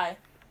thing's a lie.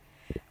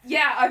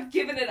 Yeah, I've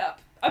given it up.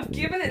 I've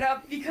given it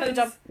up Good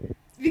job.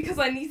 because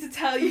I need to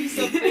tell you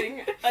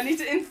something. I need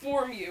to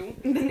inform you.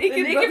 The The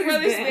Naked, Naked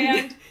Brothers,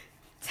 band.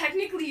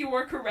 Technically, you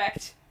are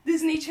correct.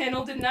 Disney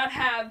Channel did not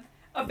have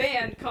a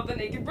band called the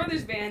Naked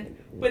Brothers Band,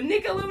 but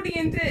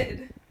Nickelodeon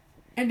did.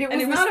 And it And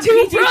was it was not a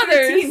two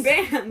PG-13 brothers.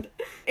 band.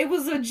 It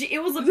was a G.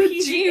 It was a It was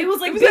PG. It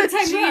was like a Big Time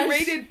Rush.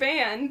 G-rated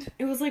band.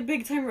 It was like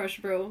Big Time Rush,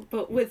 bro.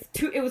 But with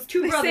two. It was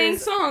two They sang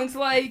brothers. songs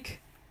like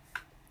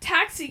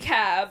Taxi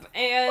Cab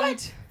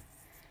and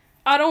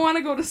I Don't Want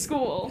to Go to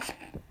School.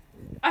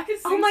 I could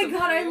sing Oh my some god,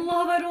 for I you.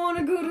 love I Don't Want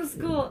to Go to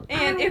School.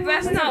 And I if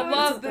that's don't not wanna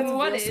love, go then That's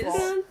what real is?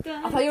 small.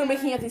 to- I thought you were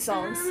making up these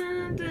songs.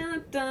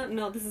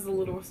 No, this is a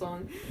Little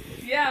song.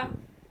 Yeah.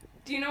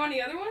 Do you know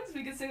any other ones?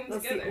 We could sing them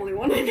That's together. the only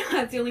one I know.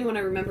 That's the only one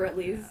I remember at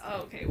least.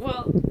 Oh, okay.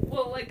 Well,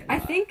 like I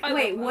think. I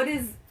Wait, love what them.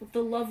 is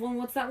the love one?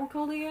 What's that one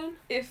called again?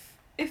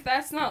 If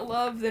that's not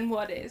love, then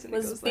what is? And it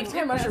Was goes Big like,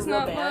 Time if Rush a that's real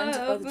not band, or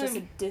love, was it just a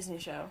then- Disney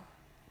show?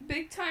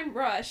 Big Time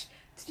Rush.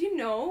 Did you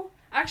know?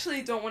 Actually,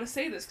 I don't want to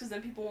say this because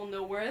then people will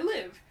know where I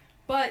live.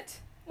 But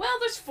well,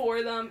 there's 4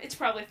 of them. It's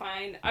probably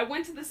fine. I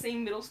went to the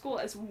same middle school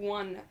as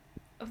one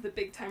of the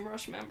Big Time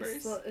Rush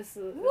members. It's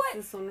What?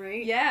 this one,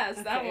 right? Yeah,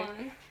 it's that Okay.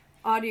 one.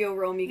 Audio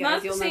Rome, you Not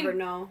guys. the You'll same- never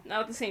know.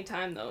 Not at the same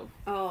time though.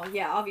 Oh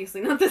yeah,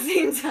 obviously not the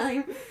same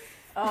time.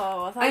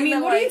 Oh, I thought I you mean,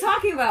 meant, what are you like-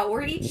 talking about?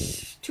 We're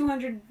each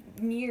 200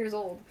 years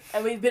old.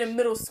 And we've been in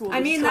middle school. I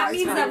the mean, that entire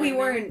means time. that we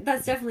weren't.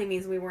 That definitely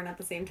means we weren't at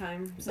the same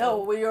time.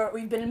 No, So.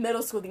 we've been in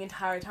middle school the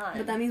entire time.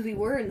 But that means we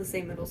were in the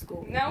same middle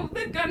school. Now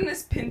they've gotten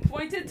this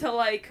pinpointed to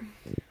like,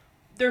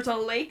 there's a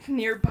lake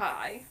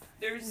nearby.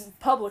 There's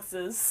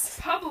Publix's.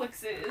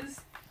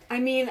 Publix's. I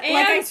mean, like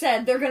I And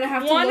said, they're gonna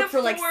have to one look of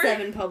for like 4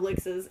 7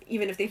 Publixes,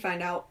 even if they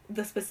find out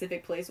the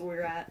specific place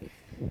we're at.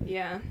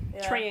 Yeah.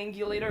 Yeah.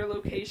 Triangulate our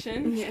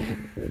location. Yeah.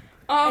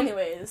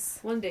 Anyways.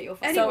 One day you'll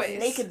find. So, Anyways,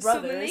 Naked so the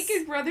Brothers.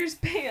 Naked Brothers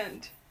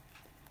band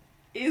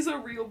is a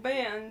real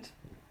band.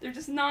 They're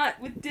just not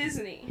with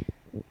Disney.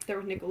 There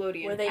was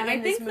Nickelodeon. Were they and in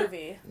I this think that-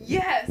 movie?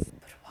 Yes.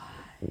 But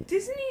why?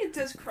 Disney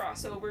does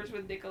crossovers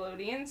with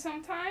Nickelodeon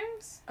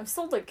sometimes. I'm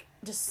still like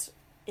just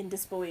in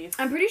disbelief.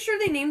 I'm pretty sure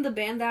they named the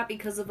band that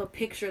because of a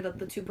picture that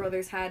the 2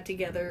 brothers had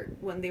together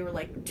when they were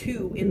like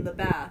 2 in the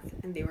bath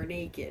and they were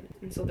naked,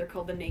 and so they're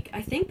called the Naked.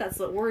 I think that's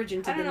the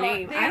origin to I the don't know,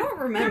 name. they- I don't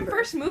remember. Their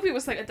first movie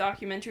was like a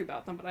documentary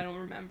about them, but I don't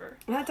remember.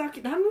 that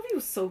movie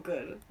was so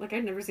good. Like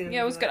I'd never seen it.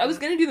 Yeah, it was good. I was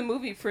gonna do the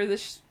movie for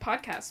this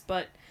podcast,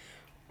 but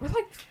we're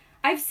like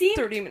I've seen.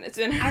 30 minutes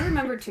in. I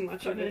remember too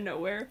much Out of of it.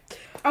 nowhere.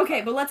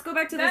 Okay, but let's go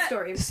back to the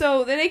story.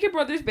 So the Naked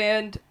Brothers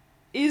band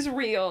is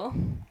real.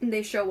 And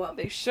they show up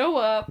They show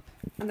up.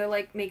 and they're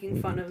like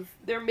making fun of.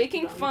 They're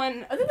making Dumb.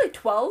 fun. Are they like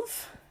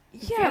 12?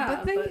 Yeah,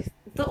 but they.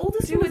 the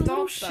oldest do one is a little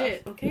adult stuff.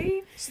 shit.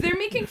 Okay. So they're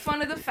making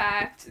fun of the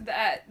fact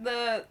that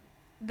the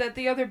that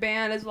the other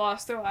band has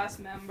lost their last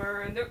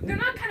member, and they're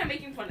not kind of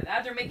making fun of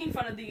that. They're making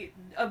fun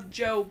of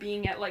Joe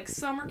being at like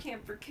summer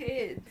camp for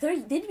kids.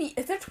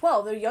 If they're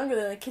 12, they're younger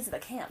than the kids at the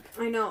camp.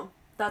 I know.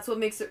 That's what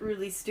makes it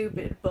really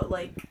stupid, but,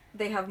 like,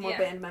 they have more Yeah.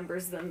 band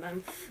members than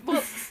them.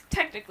 Well,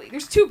 technically,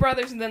 there's 2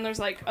 brothers, and then there's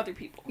like other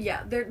people.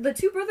 Yeah, the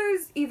 2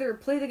 brothers either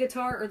play the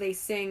guitar or they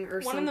sing or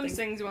One something. of them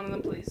sings, one of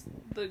them plays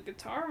the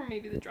guitar, or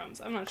maybe the drums.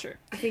 I'm not sure.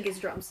 I think it's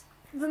drums.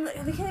 Then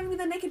they can't even be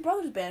the Naked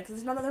Brothers band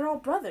because they're all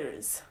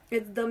brothers.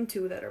 It's them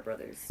 2 that are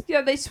brothers.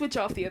 Yeah, they switch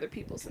off the other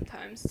people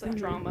sometimes. It's like Mhm.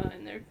 drama,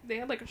 and they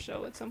had like a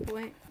show at some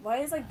point. Why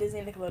is like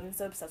Disney and Nickelodeon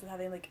so obsessed with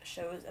having like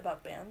shows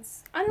about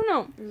bands? I don't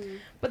know,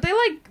 but they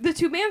like the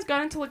 2 bands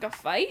got into like a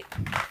fight.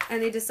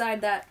 And they decide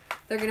that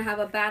they're gonna have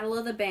a battle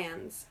of the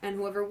bands, and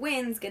whoever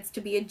wins gets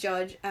to be a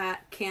judge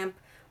at Camp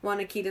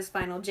Wanakita's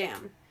Final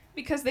Jam.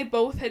 Because they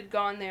both had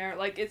gone there,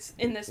 like it's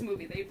in this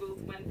movie, they both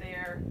went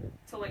there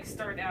to like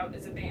start out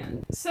as a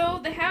band. So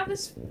they have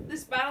this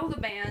battle of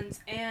the bands,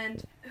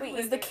 and Wait,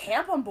 is the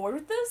camp on board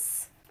with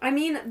this? I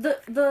mean,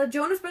 the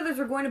Jonas Brothers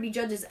were going to be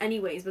judges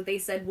anyways, but they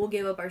said, we'll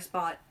give up our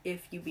spot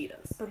if you beat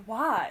us. But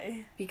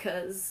why?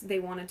 Because they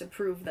wanted to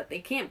prove that they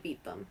can't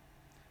beat them.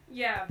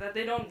 yeah, that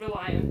they don't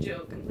rely on Joe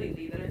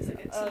completely, that it's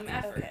like a team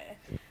effort. Okay.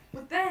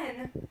 But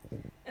then,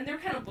 and they're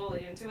kind of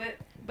bullied into it,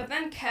 but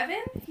then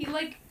Kevin, he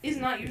like is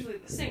not usually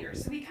the singer,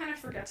 so he kind of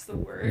forgets the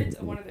words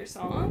of one of their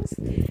songs.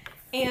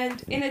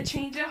 And in A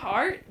Change of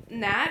Heart,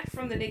 Nat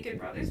from the Naked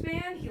Brothers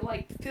band, he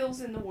like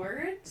fills in the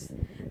words,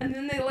 and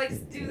then they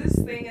like do this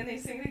thing and they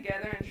sing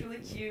together, and it's really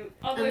cute.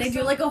 Although And they it's do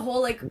still- like a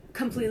whole like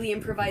completely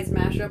improvised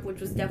mashup,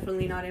 which was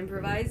definitely not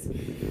improvised.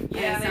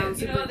 yeah, it sounds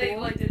they, you super know, they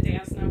cool. like the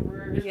dance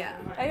numbers. Yeah.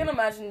 I can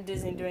imagine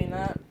Disney doing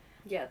that.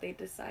 Yeah, they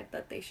decide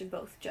that they should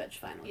both judge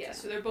Final Yeah, Jam.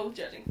 so they're both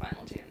judging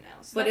Final Jam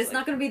now. So But that's, it's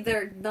not gonna be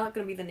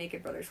the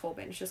Naked Brothers whole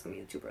band. It's just gonna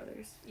be the 2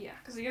 brothers. Yeah,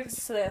 because you have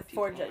So they have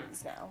 4 People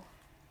judges now.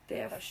 They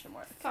have Question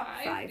mark.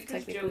 5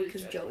 technically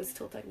because Joe judging. is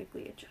still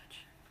technically a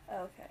judge.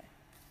 Okay.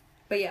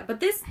 But yeah, but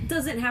this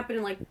doesn't happen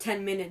in like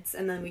 10 minutes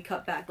and then we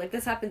cut back. Like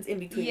this happens in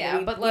between. Yeah,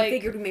 we, but, we like,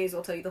 figured we may as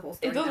well tell you the whole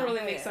story. It doesn't now.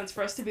 really make Yeah. sense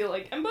for us to be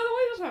like, and by the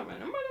way, this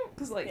happened,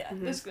 because like Yeah.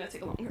 this is gonna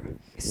take longer.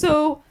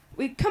 So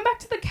we come back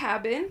to the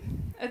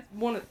cabin at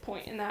one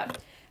point in that,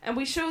 and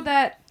we show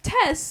that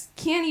Tess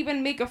can't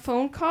even make a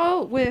phone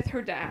call with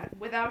her dad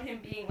without him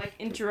being like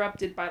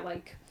interrupted by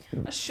like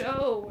a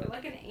show or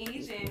like an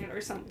agent or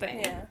something.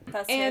 Yeah.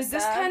 That's And so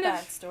this sad kind of-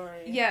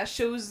 backstory. Yeah,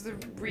 shows the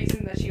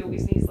reason that she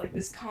always needs like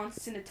this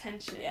constant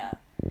attention. Yeah.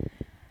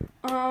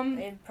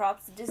 And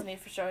props to Disney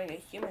for showing a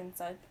human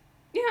side.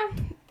 Yeah.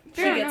 She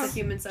Fair gets enough. a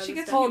human side. She of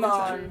gets stuff. Hold human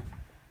on. side.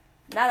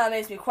 Now that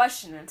makes me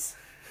question it.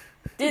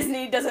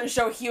 Disney doesn't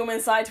show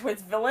human side to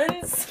its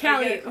villains.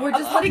 Callie, we're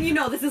just Oh. letting you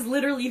know this is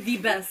literally the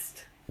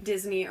best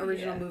Disney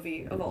original Yeah.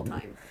 movie of all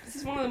time. This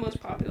is one of the most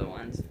popular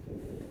ones,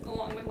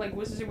 along with like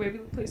Wizards of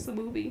Waverly Place the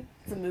movie.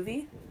 It's a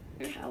movie.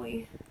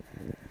 Callie,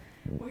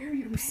 Where are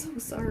you? I'm so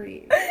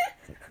sorry.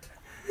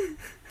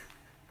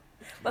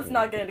 Let's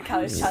not get into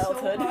Callie's I'm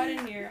childhood. so hot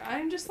in here.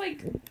 I'm just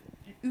like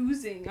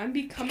oozing. I'm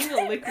becoming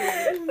a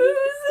liquid.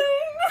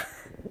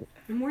 Oozing.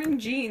 I'm wearing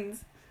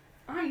jeans.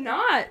 I'm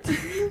not.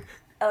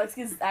 Alex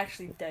is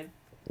actually dead.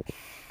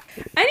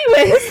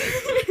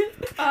 Anyways,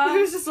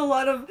 There's just a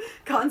lot of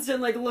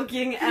constant like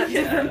looking at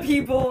different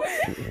people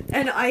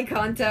and eye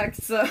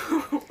contact. So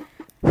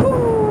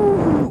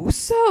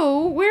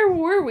so where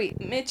were we?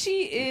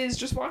 Mitchie is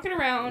just walking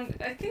around.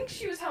 I think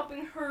she was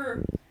helping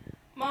her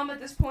mom at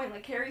this point,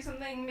 like carry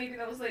something. Maybe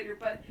that was later,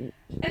 but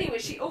anyway,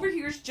 she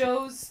overhears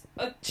Joe's.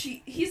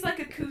 He's like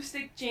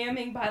acoustic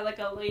jamming by like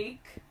a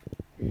lake.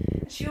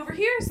 And she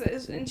overhears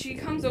this, and she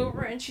comes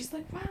over, and she's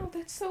like, "Wow,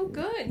 that's so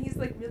good." And he's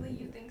like, "Really,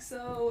 you think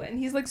so?" And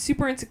he's like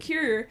super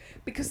insecure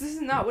because this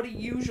is not what he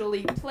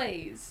usually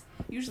plays.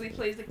 He usually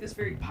plays like this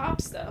very pop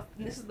stuff,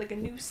 and this is like a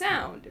new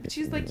sound. But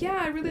she's like, "Yeah,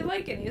 I really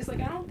like it." And he's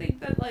like, "I don't think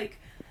that like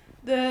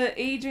the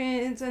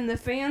agents and the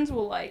fans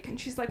will like." And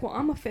she's like, "Well,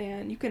 I'm a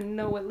fan. You can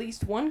know at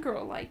least one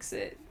girl likes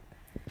it."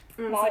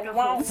 it's like a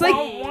whole It's like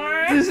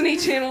thing. Disney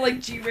Channel like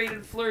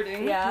G-rated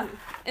flirting. Yeah.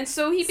 And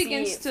so he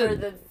begins See, for to.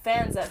 the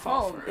fans at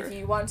fall home, for her. if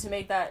you want to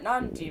make that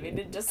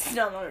non-G-rated, just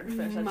no,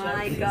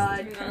 My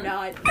God, Do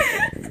not.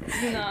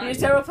 not. You just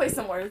gotta replace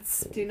some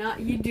words. You do not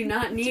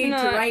need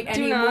not- to write do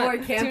any not- more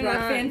Camp do Rock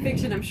not. fan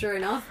fiction. I'm sure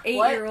enough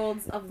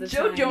 8-year-olds of the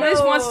Joe time. Jonas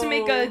No. wants to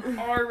make a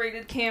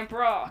R-rated Camp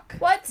Rock.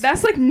 What?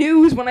 That's like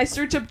news when I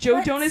search up Joe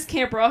What? Jonas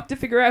Camp Rock to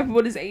figure out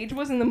what his age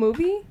was in the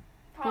movie.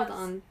 Hold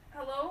on.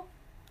 Hello?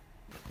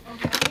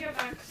 Okay, let me get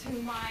back to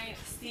my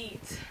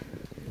seat.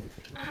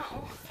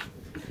 Ow.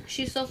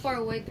 She's so far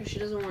away because she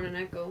doesn't want an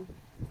echo.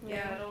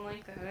 Yeah, I don't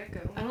like that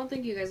echo. I don't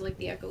think you guys like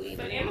the echo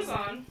either. But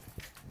Amazon,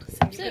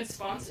 you can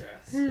sponsor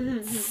us.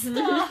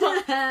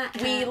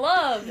 We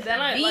love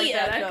Then I the like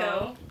that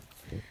echo.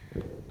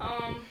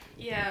 echo.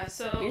 Yeah,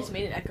 so. We just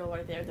made an echo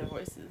right there with their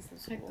voices.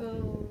 That's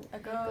cool.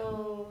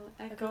 Echo.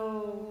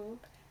 Echo.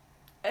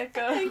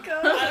 Echo.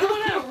 Echo. I don't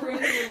want to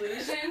ruin the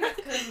illusion,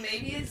 because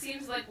maybe it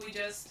seems like we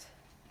just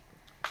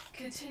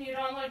continued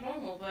on like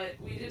normal, but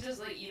we did just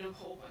like eat a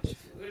whole bunch of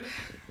food.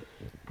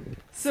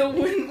 So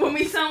when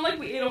we sound like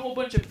we ate a whole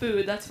bunch of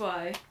food, that's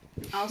why.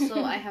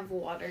 Also, I have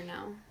water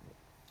now.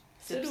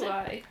 So Sip, do sip.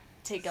 I.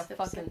 Take a Sip,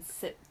 fucking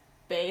sip,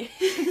 babe.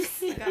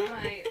 I got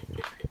my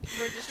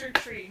registered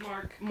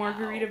trademark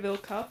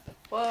Margaritaville cup.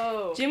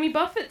 Whoa. Jimmy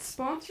Buffett,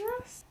 sponsor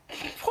us?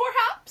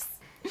 Perhaps.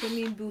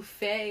 Jimmy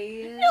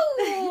Buffet.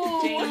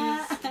 No.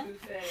 James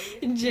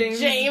Buffet.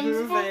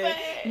 James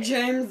Buffet.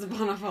 James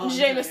Bonafont.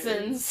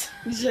 Jameson's.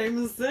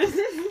 Jameson.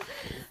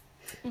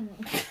 I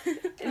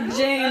don't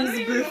James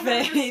even know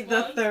Buffet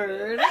how the to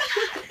third.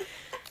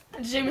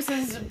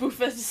 Jameson's So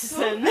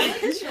Buffetson.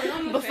 I turned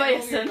on the Buffet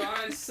fan sin.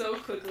 gone so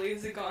quickly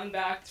as it gone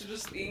back to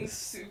just being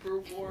super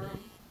warm.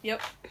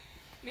 Yep.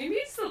 Maybe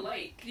it's the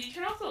light. Could you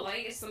turn off the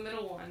light? It's the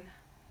middle one.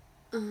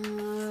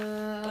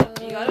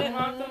 You got it?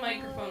 Knock the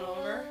microphone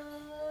over.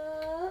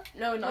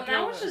 No, Well, not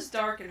now over. it's just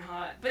dark and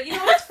hot. But you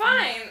know, it's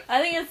fine.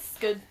 I think it's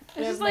good.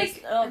 It's just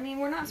nice- like- I mean,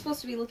 we're not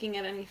supposed to be looking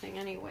at anything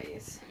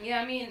anyways. Yeah,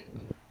 I mean,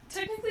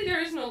 technically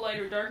there is no light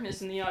or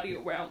darkness in the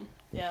audio realm.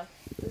 yeah.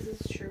 This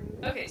is true.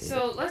 Okay,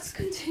 so let's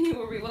continue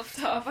where we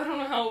left off. I don't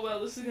know how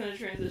well this is going to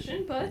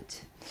transition, but...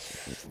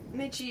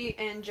 Mitchie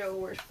and Joe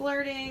were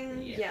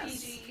flirting. Yeah,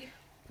 Yes. PG.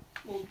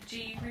 Well,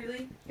 G,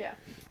 really?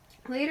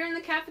 Later in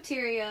the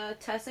cafeteria,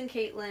 Tess and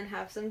Caitlin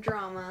have some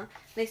drama.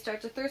 They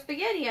start to throw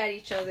spaghetti at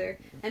each other,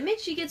 and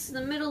Mitchie gets in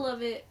the middle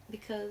of it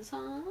because,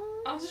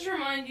 I'll just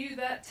remind you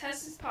that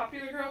Tess is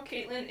popular girl,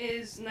 Caitlin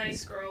is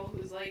nice girl,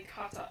 who's like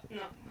hot top.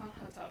 No, not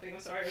hot topping. I'm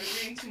sorry, I was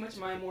reading too much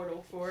My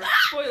Immortal for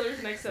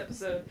spoilers next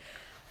episode.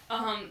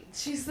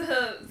 She's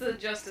the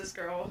justice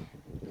girl.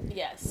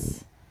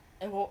 Yes.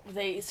 And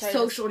they started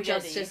Social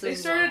spaghetti. justice. They as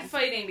started well.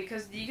 fighting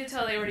because you could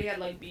tell they already had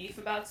like beef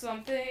about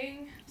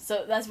something.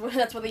 So that's where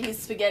they use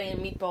spaghetti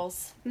and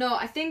meatballs. No,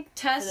 I think For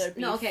Tess. their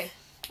No, beef. okay.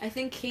 I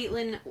think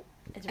Caitlin.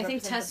 And to I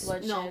think represent the Tess-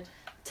 bloodshed. no.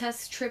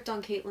 Tess tripped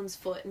on Caitlin's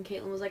foot, and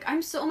Caitlin was like,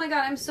 "I'm so. Oh my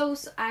god, I'm so.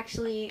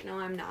 Actually, no,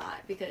 I'm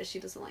not," because she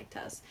doesn't like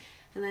Tess.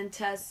 And then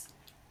Tess,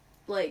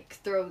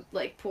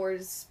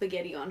 pours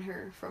spaghetti on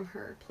her from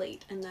her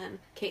plate, and then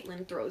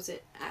Caitlin throws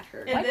it at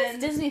her. And Why then-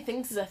 does Disney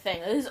thinks is a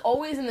thing? This is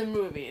always in the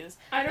movies.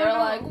 I don't They're know.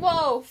 like,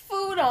 "Whoa,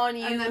 food on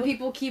you!" And then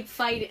people keep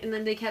fighting, and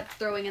then they kept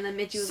throwing, and then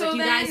Mitchie was So like,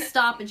 "You then- guys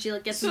stop!" And she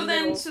gets in the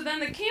middle. So then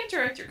the camp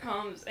director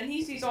comes and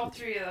he sees all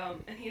three of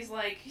them and he's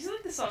like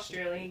this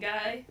Australian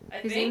guy, I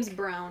His think. name's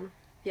Brown.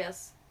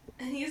 Yes.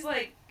 And he's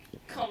like,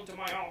 come to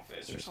my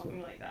office or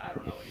something like that. I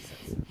don't know what he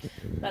says.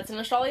 That's an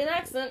Australian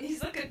accent.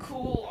 He's like a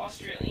cool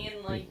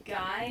Australian like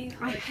guy.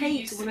 I Like, you hate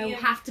used to when be I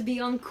in- have to be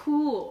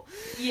uncool.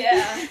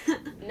 Yeah,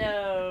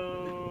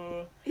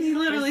 No. He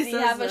literally Does he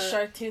says have a that.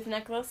 shark tooth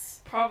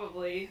necklace?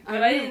 probably. I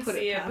But I, wouldn't didn't put it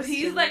see it. But past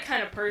he's him. that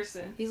kind of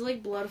person. He's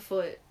like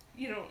Bloodfoot.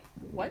 You don't.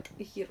 What?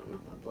 You don't know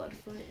about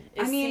Bloodfoot.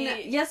 Is I mean,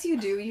 he- yes, you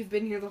do. You've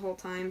been here the whole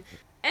time.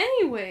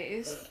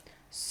 Anyways,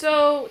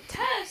 so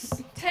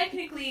Tess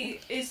technically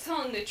is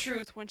telling the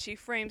truth when she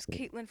frames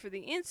Caitlin for the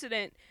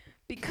incident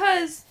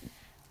because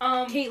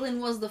Caitlin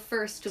was the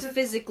first to to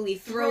physically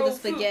throw the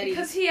food, spaghetti.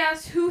 because he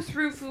asked who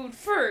threw food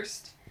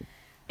first,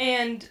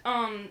 and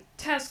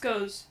Tess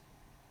goes,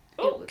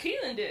 "Oh, It was-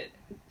 Caitlin did,"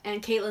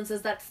 And Caitlin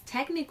says that's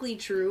technically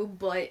true,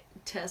 but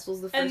Tess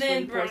was the first and then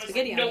one to pour Brown was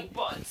spaghetti like, on "No me.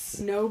 buts."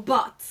 No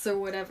buts or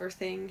whatever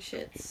thing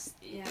shits.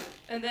 Yeah,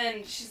 and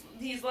then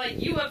he's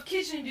like, "You have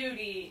kitchen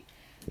duty."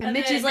 And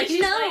then Mitchie's like,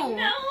 no.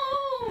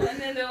 no. And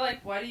then they're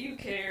like, "Why do you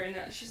care?"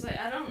 And she's like,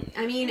 "I don't."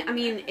 I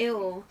mean,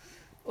 ill.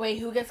 Wait,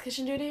 who gets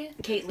kitchen duty?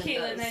 Caitlin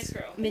Caitlin, does. nice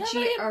girl. Is that Mitchie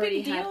really a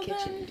already big had deal,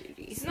 kitchen then?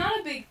 duty. It's not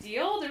a big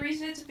deal. The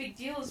reason it's a big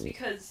deal is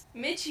because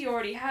Mitchie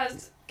already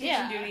has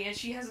kitchen Yeah. duty, and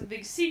she has a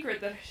big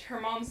secret that her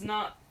mom's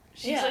not.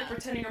 She's Yeah. like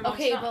pretending her mom's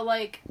Okay, not. but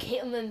like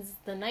Caitlin's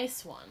the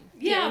nice one.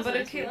 Yeah, Yeah, but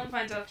if exactly. Caitlin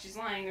finds out she's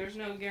lying, there's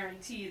no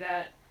guarantee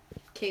that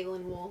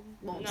Caitlin won't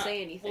not-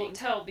 say anything. won't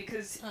tell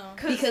because Oh.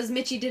 Because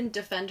Mitchie didn't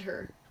defend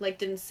her,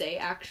 didn't say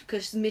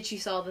because Mitchie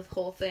saw the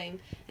whole thing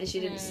and she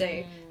didn't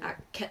say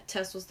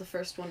Tess was the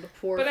first one to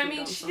pour. But I food mean,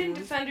 on she someone. didn't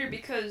defend her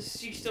because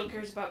she still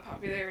cares about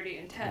popularity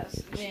and Tess,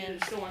 and she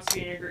Yeah. still wants to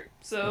be in a group.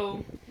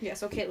 So Yeah,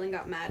 so Caitlin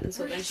got mad and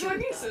so we're then she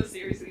talking was so done.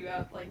 seriously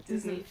about like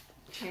Disney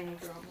Channel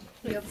drama.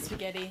 Yep.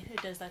 Spaghetti,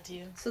 it does that to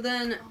you. So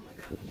then Oh my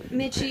god.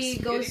 Mitchie Spaghetti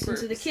goes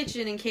into the burps.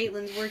 kitchen and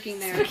Caitlin's working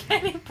there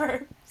Spaghetti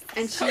burp.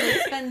 and she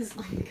spends.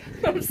 Oh my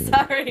god. I'm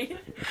sorry.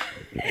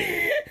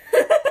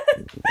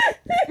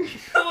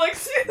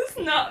 Alexia's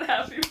not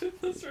happy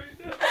with us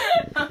right now.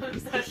 I'm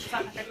so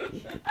sorry.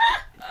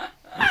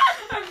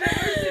 I've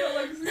never seen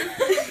Alexia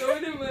so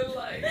good in my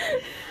life.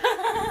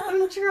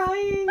 I'm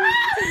trying to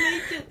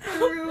make it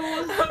through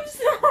I'm the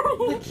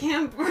sorry.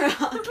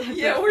 campground.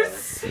 Yeah, we're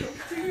episode.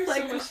 so, taking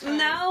so much time.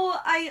 Now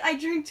I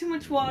drink too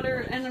much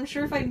water and I'm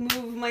sure if I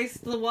move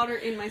the water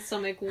in my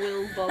stomach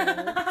will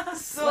bubble.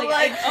 So like,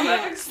 like, I I'm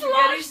having can't.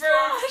 spaghetti Slosh,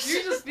 burps. slosh.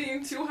 You're just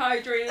being too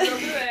hydrated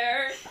over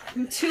there.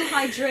 I'm too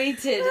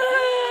hydrated.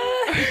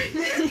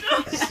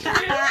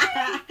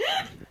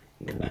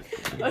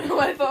 Oh,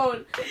 my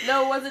phone.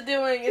 No, what's it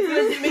doing? It's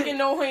gonna make a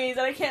noise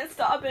and I can't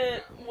stop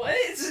it. What?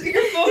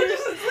 Your phone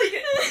just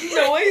like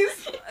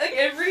noise like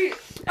every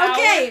hour?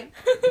 Okay,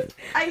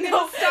 I'm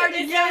gonna start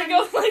it's again.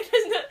 gonna go like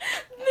there's no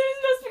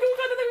speaker.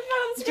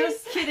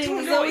 Just kidding.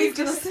 don't know what you Zoe's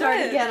gonna just start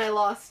said. again. I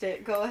lost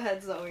it. Go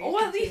ahead, Zoe. Well, you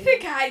Continue.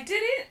 think I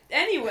did it?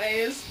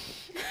 Anyways.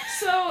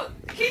 So,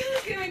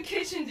 Caitlin's doing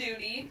kitchen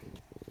duty.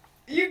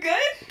 You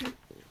good?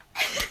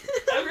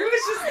 Everyone's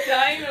just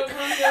dying over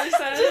on the other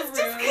side of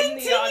the room in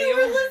the audio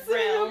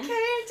realm. Okay,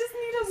 I just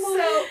need a So,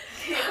 moment.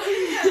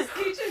 Caitlin has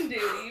kitchen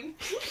duty,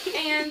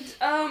 and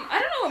I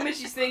don't know what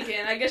Mitchie's thinking.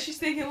 I guess she's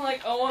thinking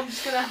like, oh, I'm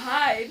just gonna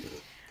hide,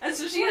 and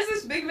so she has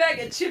this big bag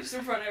of chips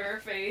in front of her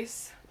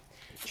face.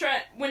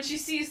 When she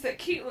sees that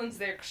Caitlin's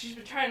there, because she's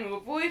been trying to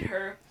avoid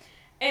her,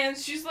 and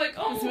she's like,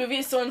 oh, This movie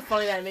is so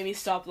unfunny that it made me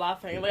stop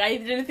laughing. Like, I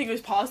didn't think it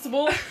was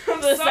possible.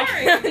 I'm But it's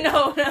sorry. like,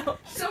 no.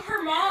 So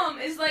her mom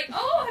is like,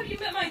 oh, have you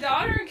met my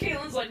daughter? And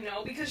Caitlin's like,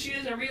 no, because she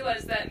doesn't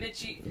realize that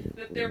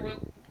they're with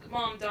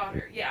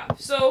mom-daughter. Yeah.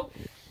 So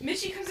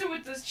Mitchie comes in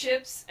with those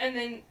chips, and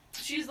then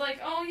she's like,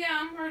 oh, yeah,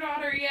 I'm her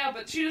daughter, yeah,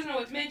 but she doesn't know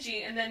it's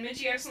Mitchie. And then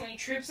Mitchie accidentally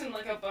trips in,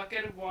 like, a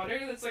bucket of water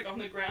that's, like, on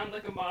the ground,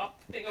 like a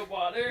mop thing of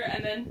water,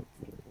 and then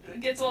it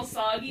gets all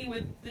soggy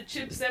with the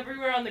chips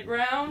everywhere on the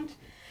ground.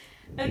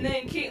 And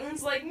then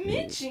Caitlin's like,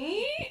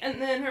 Mitchie?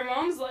 And then her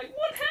mom's like,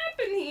 what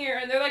happened here?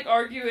 And they're like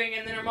arguing,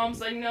 and then her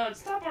mom's like, no,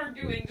 stop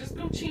arguing, just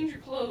go change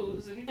your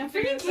clothes. And you can And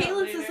figure freaking this out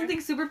Caitlin later." says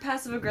something super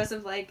passive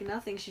aggressive like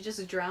nothing. She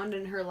just drowned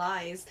in her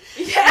lies.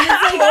 Yeah! And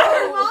it's like,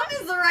 her mom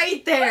is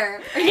right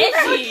there. Are you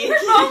Edgy.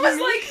 Her mom was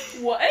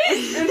like, what? And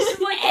she's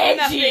like,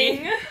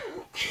 Edgy. nothing.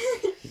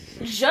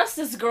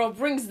 Justice Girl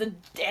brings the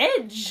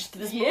edge to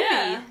this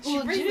Yeah, movie.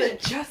 she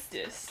brings the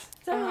justice.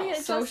 Oh,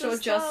 social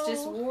justice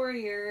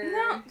warrior.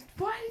 No,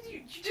 why did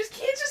you just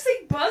can't just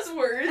say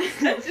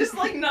buzzwords and just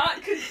like not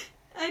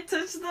I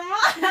touched the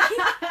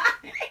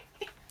mic.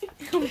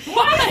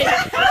 Why is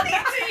that funny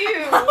to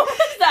you? What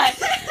was that?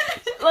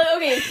 Like,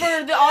 okay,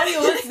 for the audio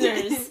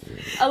listeners,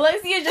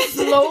 Alexia just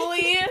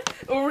slowly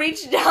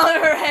reached down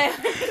her hand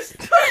Touched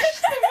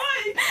the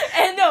mic,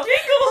 and no,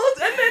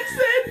 giggled, and then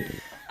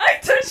said, I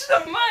touched the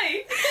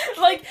mic.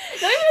 like,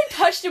 not even like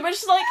touched it, but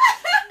just like,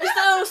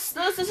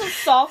 just a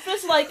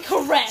softest, like,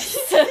 caress.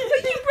 Like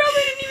you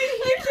probably didn't even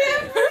I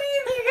can't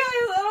breathe, you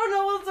guys. I don't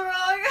know what's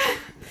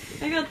wrong.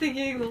 I got the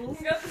giggles.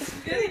 You got the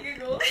spaghetti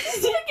giggles.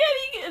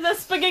 The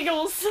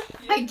spagiggles.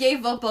 I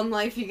gave up on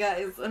life, you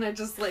guys, and I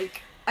just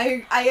like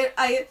I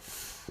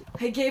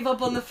gave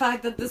up on the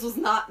fact that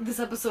this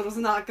episode was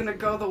not gonna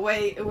go the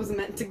way it was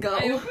meant to go.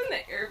 I opened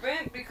the air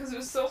vent because it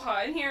was so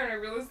hot in here and I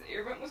realized the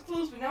air vent was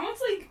closed, but now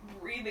it's like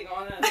breathing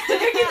on us. Like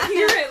I can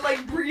hear it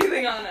like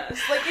breathing on us.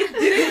 Like it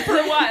did it for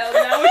a while.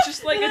 Now it's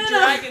just like a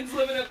dragon's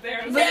living up there.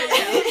 And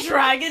it's like,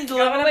 Dragon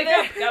gotta living up wake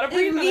there. up, gotta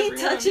breathe If on me everyone.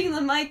 touching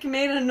the mic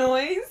made a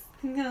noise,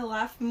 I'm gonna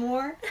laugh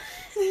more.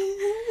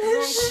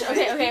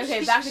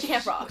 Okay, back to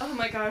Camp Rock. Oh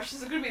my gosh,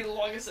 this is gonna be the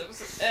longest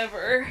episode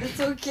ever. It's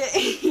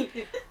okay.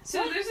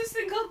 So there's this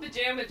thing called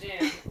Pajama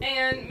Jam,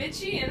 and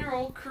Mitchie and her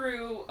whole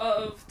crew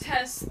of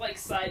Tess like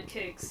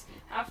sidekicks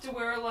have to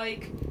wear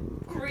like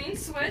green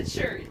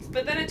sweatshirts.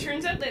 But then it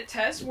turns out that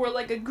Tess wore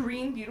like a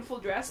green beautiful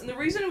dress, and the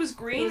reason it was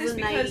green It was is a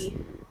because nightie.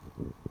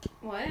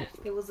 what?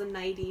 It was a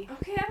nightie.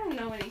 Okay, I don't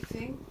know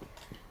anything.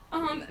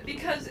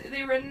 Because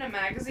they read in a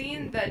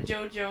magazine that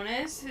Joe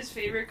Jonas, his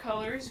favorite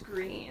color is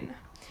green.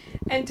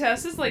 And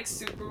Tess is like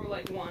super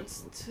like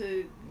wants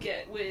to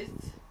get with.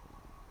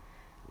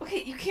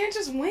 Okay, you can't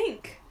just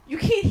wink. You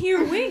can't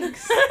hear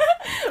winks.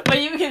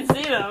 But you can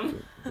see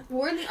them.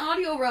 We're in the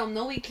audio realm.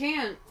 No, we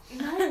can't.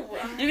 No.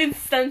 You can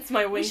sense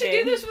my We winking. should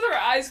do this with our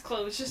eyes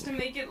closed just to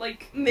make it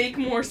like make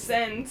more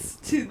sense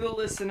to the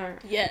listener.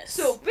 Yes.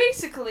 So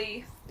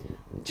basically,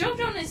 Joe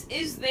Jonas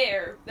is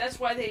there. That's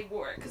why they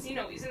wore it, because, you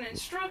know, he's an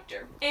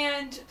instructor.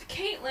 And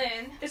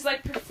Caitlin is,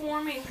 like,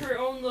 performing her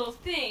own little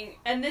thing.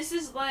 And this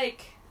is,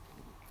 like,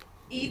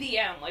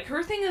 EDM. Like,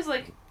 her thing is,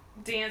 like,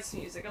 dance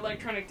music,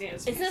 electronic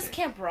dance music. Isn't this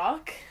Camp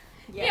Rock?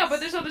 Yeah, but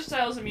there's other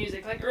styles of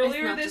music. Like,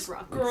 earlier not this just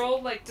rock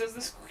girl, like, does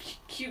this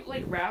cute,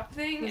 like, rap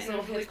thing. It's and a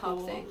it was really hip-hop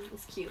cool. thing.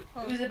 It's cute.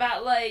 It was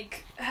about,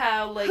 like,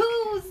 how, like...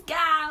 Who's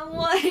got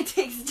what it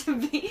takes to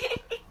be?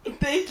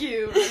 Thank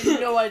you. I have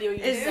no idea what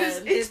you just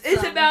said.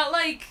 It's about,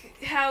 like,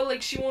 how,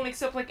 like, she won't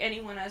accept, like,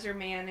 anyone as her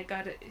man. They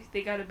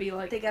gotta be,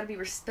 like... They gotta be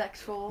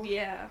respectful.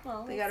 Yeah.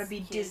 Oh, They gotta that's be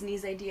cute.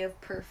 Disney's idea of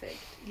perfect.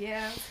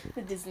 Yeah.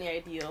 The Disney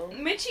ideal.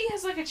 Mitchie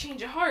has, like, a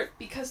change of heart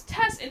because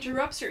Tess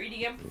interrupts her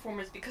EDM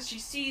performance because she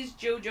sees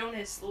Joe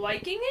Jonas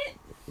liking it.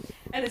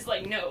 And it's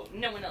like, no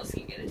one else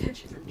can get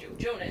attention from Joe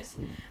Jonas.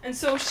 And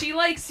so she,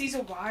 like, sees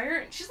a wire,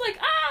 and she's like,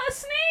 a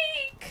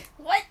snake!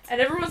 What? And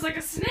everyone's like,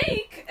 a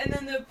snake! And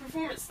then the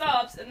performance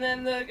stops, and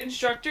then the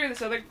instructor,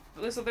 this other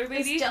lady,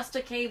 It's just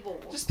a cable.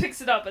 just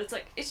picks it up, and it's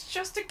like, it's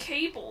just a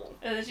cable.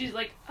 And then she's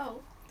like, oh.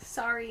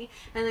 Sorry.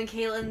 And then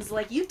Caitlin's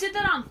like, you did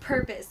that on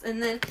purpose.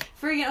 And then,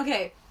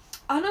 okay,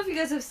 I don't know if you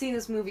guys have seen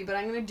this movie, but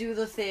I'm gonna do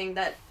the thing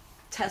that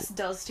Tess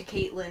does to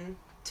Caitlin,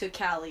 to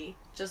Callie,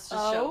 just to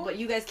show. Oh. But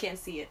you guys can't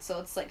see it, so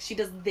it's like, she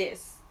does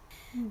this.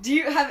 Do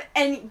you have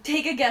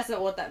take a guess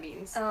at what that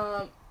means?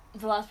 The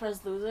last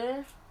prize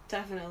loser.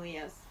 Definitely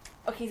yes.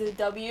 Okay, so the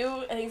W.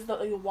 I think it's the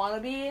like,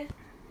 wannabe.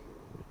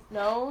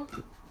 No.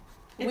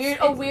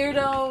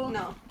 Weirdo.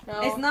 No.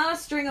 No. It's not a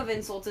string of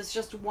insults, it's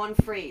just one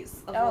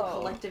phrase of a Oh.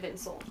 collective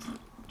insult.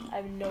 I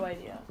have no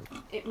idea.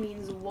 It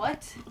means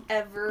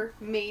whatever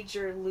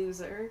major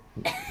loser.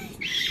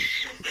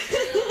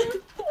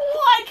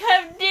 What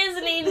kind of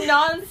Disney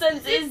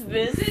nonsense is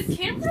this? Did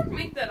Camp Rock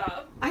make that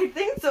up? I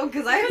think so,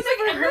 because I've Because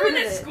never heard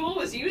everyone at it. school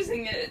was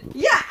using it.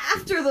 Yeah,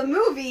 after the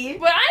movie.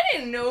 But I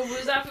didn't know it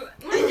was after.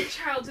 My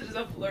childhood is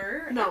a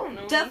blur. I No, don't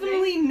know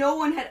definitely no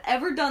one had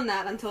ever done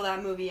that until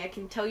that movie. I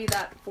can tell you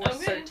that for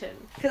Okay.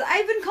 certain. Because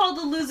I've been called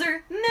a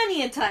loser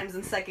many a times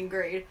in 2nd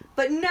grade,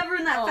 but never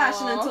in that Aw.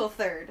 fashion until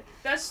 3rd.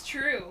 That's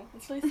true.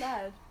 It's really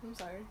sad. I'm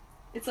sorry.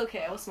 It's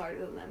okay, I was smarter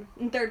than them.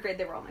 In 3rd grade,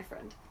 they were all my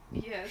friend.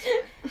 Yes.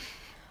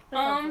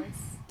 Um.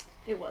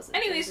 It wasn't.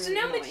 Anyways, It was so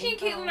now really Mitchie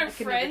and annoying. Caitlin I are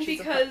could never friends choose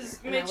a because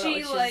partner, and I would always Mitchie,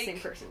 choose the like, same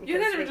person You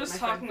because guys they were were just my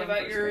friend talking from about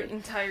first your grade.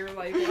 entire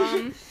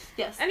life.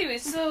 Yes.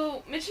 Anyways,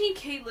 so Mitchie and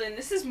Caitlin,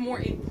 this is more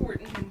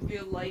important than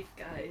real life,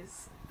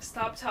 guys.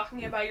 Stop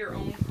talking about your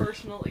own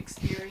personal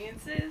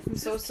experiences. I'm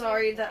so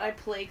sorry that I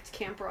plagued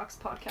Camp Rock's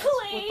podcast with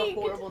the Plagued.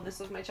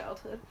 horribleness of my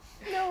childhood.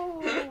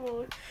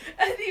 No.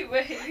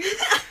 Anyways,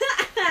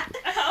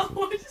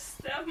 ow, I just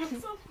stabbed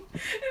myself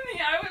in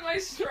the eye with my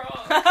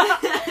straw.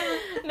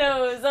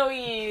 No,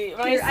 Zoe.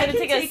 When Here, I I said to can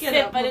take a take it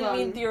sip, up, I didn't hold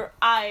mean on. through your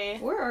eye.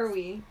 Where are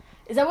we?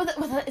 Is that what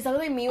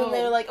they mean when Oh.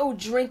 they're like, oh,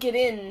 drink it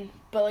in,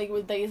 but like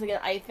with like, it's like an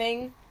eye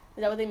thing?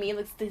 Is that what they mean?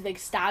 Like they like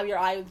stab your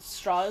eye with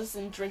straws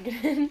and drink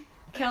it in?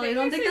 Kelly, I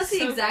don't think that's the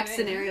so exact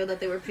funny. scenario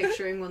that they were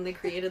picturing when they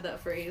created that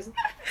phrase.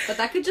 But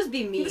that could just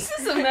be me. This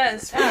is a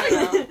mess. I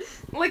don't know.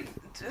 Like,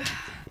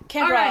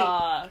 Camp All right.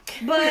 Rock.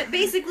 But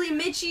basically,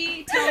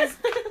 Mitchie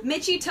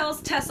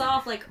tells Tess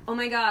off like, "Oh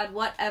my God,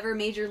 whatever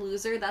major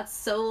loser. That's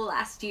so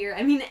last year.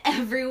 I mean,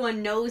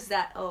 everyone knows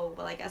that. Oh,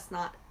 well, I guess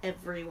not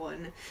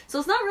everyone. So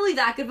it's not really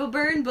that good of a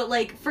burn. But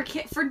like for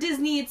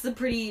Disney, it's a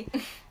pretty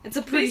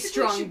basically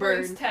strong she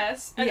burns burn.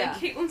 Tess, and Yeah.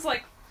 then Caitlin's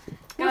like,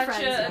 We're gotcha,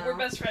 friends now." we're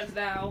best friends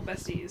now,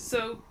 besties.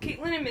 So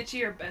Caitlin and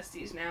Mitchie are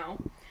besties now.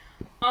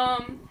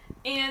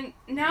 And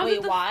now Wait,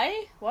 that the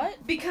why?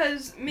 What?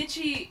 because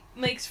Mitchie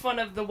makes fun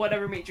of the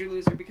whatever major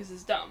loser because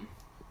it's dumb.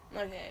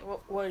 Okay,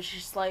 what is she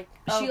just like?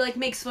 She like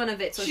makes fun of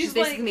it, so she's She's,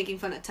 basically like- making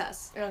fun of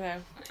Tess. Okay.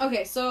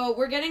 Okay, so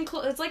we're getting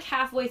close. It's like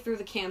halfway through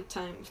the camp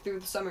time, through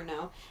the summer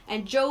now.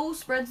 And Joe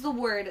spreads the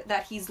word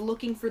that he's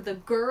looking for the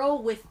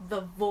girl with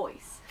the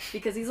voice.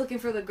 Because he's looking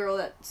for the girl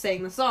that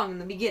sang the song in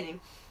the beginning.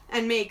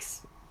 And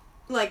makes,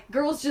 like,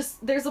 girls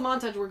just, there's a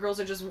montage where girls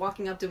are just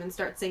walking up to him and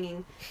start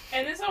singing.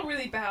 And it's all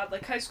really bad,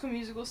 like High School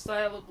Musical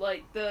style of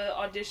like the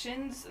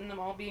auditions and them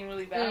all being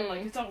really bad. Mm.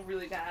 Like it's all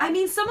really bad. I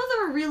mean, some of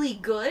them are really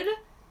good,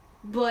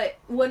 but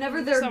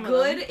whenever they're Some of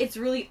good, them. it's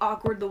really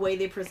awkward the way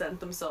they present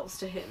themselves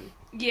to him.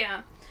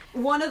 yeah.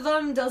 One of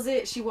them does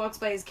it, she walks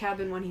by his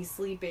cabin when he's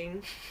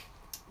sleeping.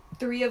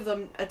 3 of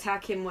them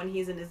attack him when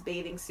he's in his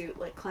bathing suit,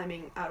 like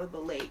climbing out of the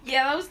lake.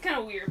 Yeah, that was kind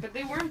of weird, but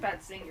they weren't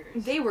bad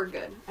singers. They were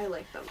good. I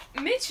liked them.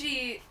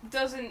 Mitchie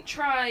doesn't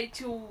try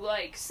to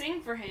like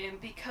sing for him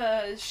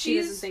because She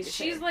doesn't think it's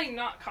she's her. like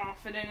not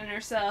confident in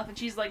herself, and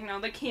she's like, no,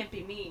 that can't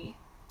be me.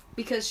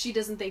 Because she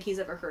doesn't think he's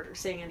ever heard her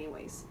sing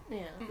anyways.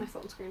 Yeah. My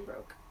phone screen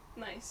broke.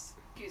 Nice.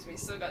 Excuse me,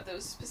 still got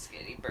those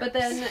spaghetti burps. But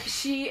then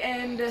she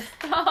and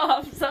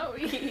Stop,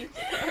 Zoe.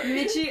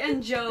 Mitchie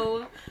and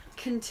Joe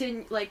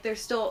continue, like they're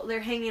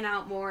hanging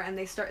out more, and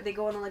they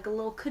go on like a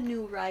little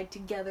canoe ride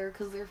together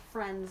because they're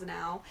friends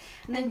now.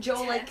 And then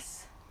Joe like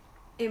Tess.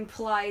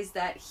 implies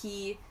that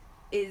he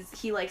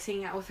likes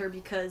hanging out with her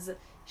because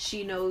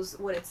she knows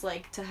what it's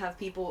like to have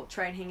people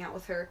try and hang out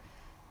with her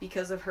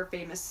because of her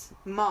famous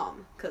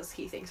mom, because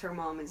he thinks her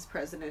mom is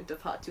president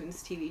of Hot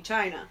Tunes TV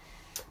China.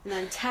 And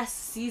then Tess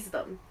sees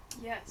them.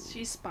 Yes,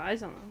 she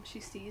spies on them. She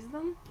sees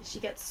them. She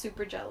gets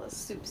super jealous.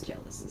 Soup's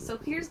jealous. So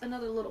here's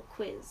another little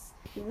quiz.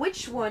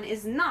 Which one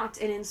is not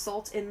an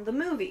insult in the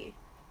movie?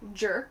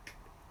 Jerk,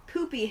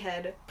 poopy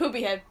head.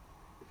 Poopy head.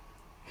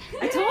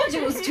 I told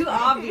you it was too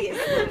obvious,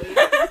 Chloe.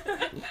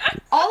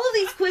 All of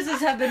these quizzes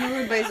have been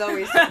ruined by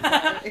Zoe so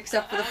far,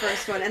 except for the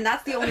first one, and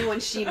that's the only one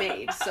she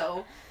made,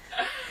 so.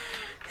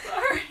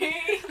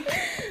 Sorry.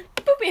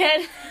 Poopy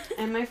head.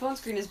 And my phone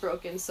screen is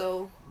broken,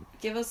 so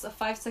give us a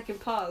 5-second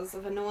pause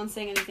of no one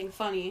saying anything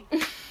funny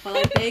while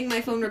I bang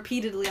my phone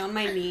repeatedly on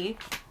my knee,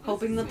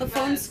 hoping that the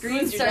phone Mess. screen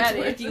Who's your starts daddy?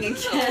 working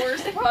This is the again.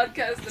 worst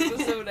podcast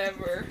episode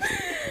ever.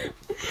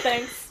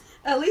 Thanks.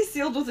 At least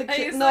Sealed with a Hey,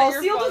 Kiss. it's No, not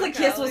your Sealed with a fault,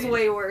 Kiss was Callie.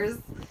 way worse.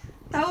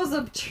 That was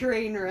a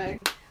train wreck.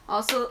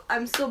 Also,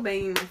 I'm still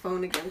banging my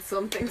phone against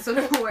something, so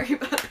don't worry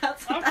about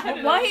that. I'll put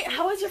it Why?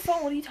 How is your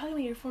phone? What are you talking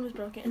about? Your phone is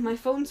broken. My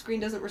phone screen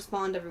doesn't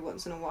respond every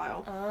once in a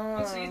while.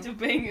 Oh, so you have Oh. to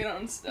bang it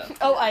on stuff.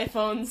 Oh,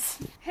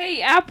 iPhones.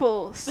 Hey,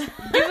 apples,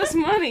 give us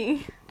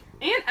money.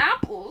 And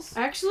apples.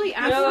 Actually,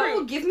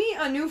 Apple, give me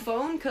a new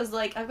phone, because,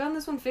 like, I've gotten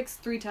this one fixed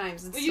 3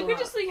 times. It's Well, you still could not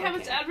just like have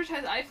working. us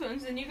advertise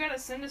iPhones, and you gotta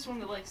send us one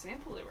to like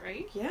sample it,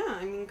 right? Yeah,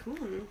 I mean, come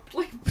on.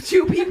 Like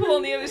 2 people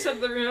on the other side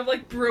of the room have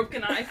like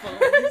broken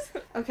iPhones.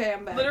 Okay,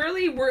 I'm back.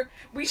 Literally,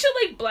 we should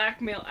like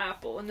blackmail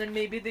Apple, and then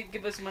maybe they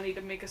give us money to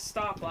make us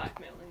stop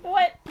blackmailing them.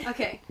 What?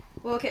 Okay,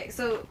 well, okay,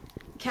 so,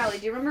 Callie,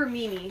 do you remember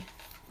Mimi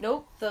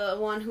Nope. The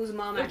one whose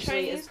mom The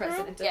actually Chinese is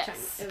president girl? of,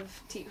 Yes. China,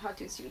 of Hot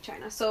Toons TV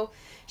China. So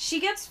she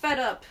gets fed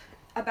up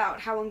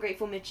about how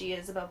ungrateful Mitchie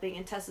is about being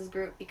in Tess's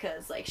group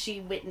because, like, she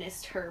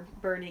witnessed her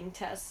burning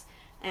Tess,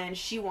 and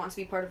she wants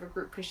to be part of her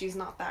group because she's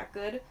not that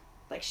good.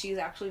 Like, she's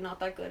actually not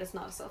that good. It's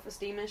not a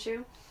self-esteem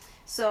issue.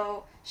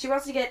 So she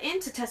wants to get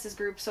into Tess's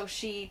group, so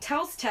she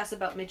tells Tess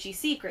about Mitchie's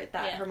secret,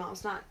 that her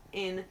mom's not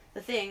in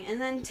the thing, and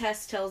then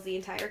Tess tells the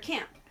entire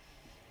camp.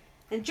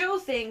 And Joe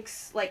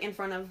thinks, like, in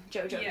front of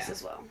Joe Jonas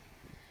as well.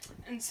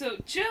 And so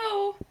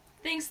Joe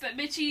thinks that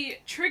Mitchie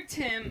tricked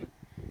him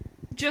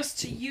just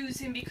to use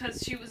him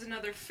because she was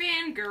another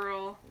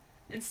fangirl,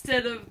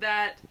 instead of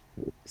that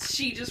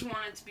she just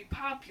wanted to be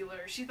popular.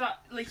 She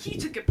thought, like, he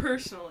took it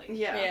personally.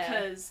 Yeah.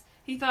 Because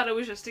he thought it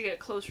was just to get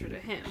closer to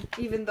him.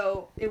 Even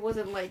though it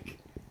wasn't like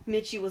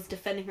Mitchie was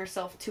defending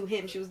herself to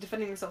him, she was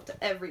defending herself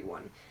to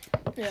everyone.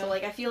 Yeah. So,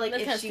 like, I feel like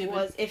That's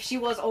kinda if she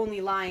was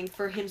only lying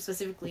for him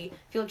specifically,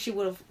 I feel like she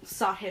would have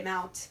sought him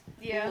out,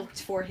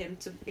 looked for him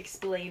to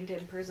explain to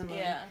him personally.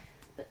 Yeah.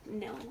 But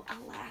no,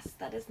 alas,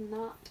 that is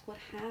not what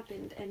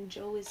happened, and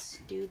Joe is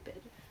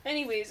stupid.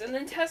 Anyways, and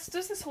then Tess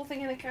does this whole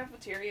thing in the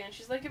cafeteria, and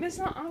she's like, if it's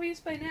not obvious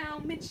by now,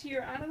 Mitchie,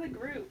 you're out of the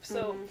group.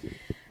 So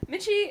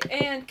Mitchie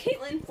and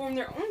Caitlin form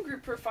their own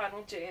group for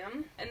Final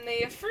Jam, and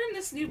they affirm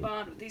this new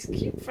bond with these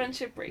cute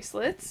friendship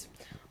bracelets.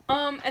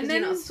 And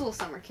then it's still a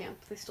summer camp.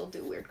 They still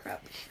do weird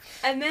crap.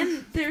 And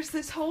then there's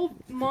this whole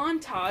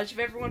montage of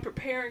everyone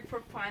preparing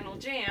for Final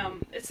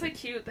Jam. It's like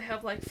cute. They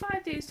have like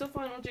 5 days till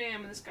Final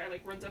Jam, and this guy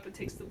like runs up and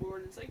takes the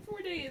board, and it's like 4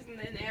 days, and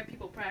then they have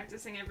people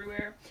practicing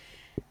everywhere.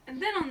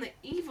 And then on the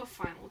eve of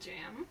Final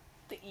Jam,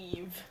 The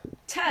Eve.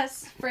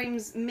 Tess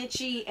frames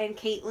Mitchie and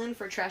Caitlin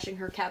for trashing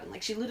her cabin.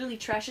 Like, she literally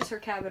trashes her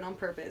cabin on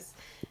purpose,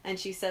 and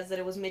she says that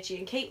it was Mitchie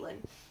and Caitlin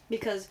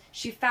because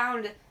she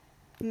found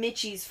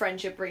Mitchie's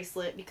friendship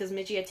bracelet because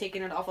Mitchie had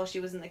taken it off while she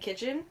was in the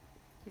kitchen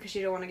because she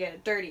didn't want to get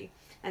it dirty,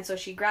 and so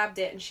she grabbed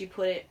it and she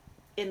put it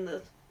in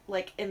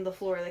the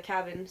floor of the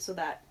cabin so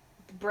that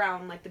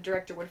Brown, like the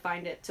director, would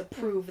find it to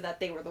prove that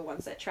they were the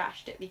ones that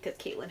trashed it because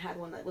Caitlin had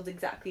one that was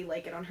exactly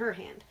like it on her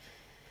hand.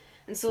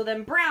 And so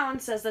then Brown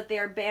says that they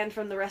are banned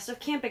from the rest of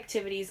camp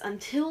activities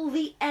until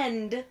the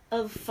end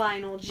of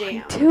Final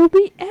Jam. until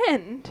the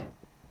end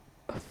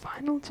of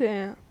Final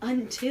Jam.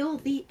 Until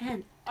the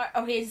end.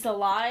 Okay, is this a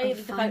lie? Of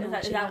Is that, Final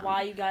is that Jam.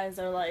 why you guys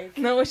are like...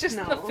 No, it's just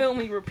in the No. film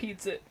he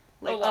repeats it.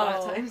 Like A a lot.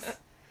 lot of times.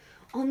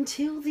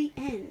 Until the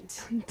end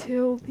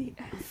Until the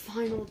end. of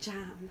Final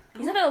Jam.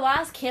 Is that their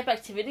last camp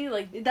activity?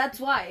 Like,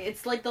 That's why.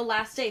 It's like the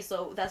last day,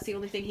 so that's the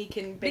only thing he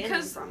can ban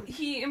Because them from.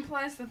 he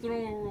implies that the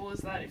normal rule is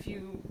that if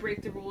you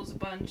break the rules a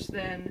bunch,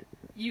 then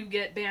you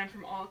get banned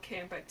from all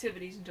camp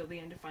activities until the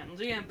end of Final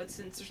Jam. But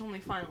since there's only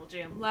Final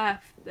Jam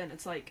left, then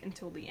it's like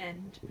until the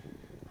end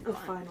Of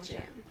Final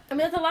Jam. I mean,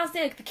 that's the last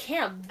day of the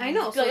camp. I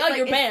know. Be So like, it's oh, like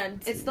you're it's-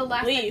 banned. It's the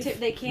last Leave.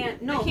 They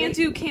can't. No, they can't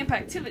do camp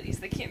activities.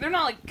 They can't. They're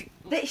not like.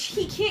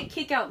 He can't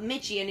kick out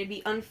Mitchie, and it'd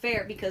be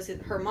unfair because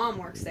her mom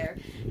works there,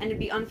 and it'd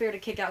be unfair to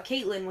kick out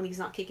Caitlin when he's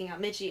not kicking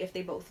out Mitchie if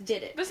they both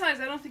did it.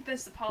 Besides, I don't think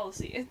that's the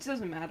policy. It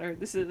doesn't matter.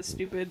 This is a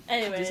stupid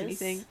Disney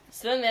thing. Anyways,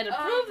 so then they had to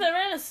prove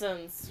their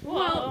innocence.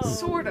 well, Whoa,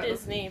 sort of.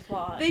 Disney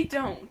plot. They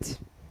don't.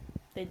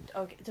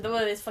 Okay, to the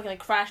way they just fucking like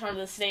crash onto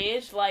the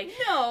stage, like,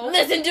 No.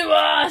 listen to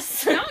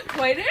us! Not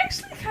quite. I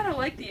actually kind of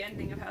like the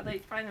ending of how they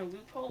find a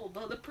loophole.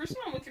 The person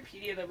on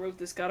Wikipedia that wrote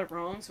this got it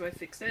wrong, so I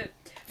fixed it.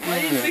 Well, I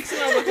didn't fix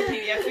it on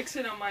Wikipedia. I fixed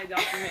it on my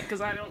document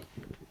because I don't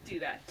do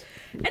that.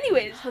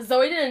 Anyways,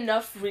 Zoe did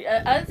enough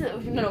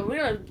no, we're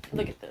gonna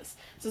look at this.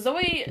 So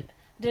Zoe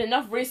did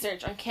enough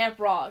research on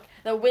Camp Rock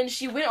that when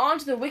she went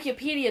onto the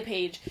Wikipedia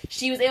page,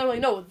 she was able to like,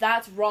 no,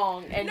 that's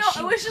wrong. And no, she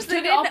it was just they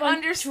took it up didn't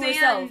on- to herself.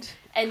 understand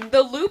And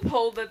the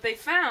loophole that they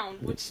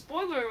found. Which,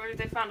 spoiler alert,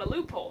 they found a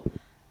loophole.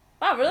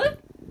 wow, really?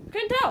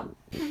 Couldn't tell.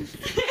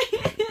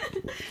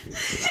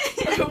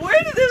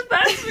 Where did this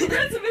passive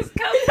aggressiveness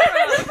come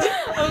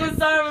from? I'm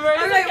sorry, I'm very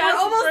Alright, we're sarcastic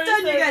almost done,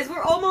 person. you guys.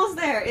 We're almost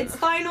there. It's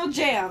Final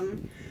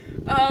Jam.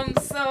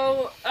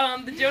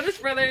 The Jonas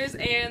Brothers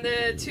and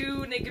the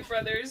two Naked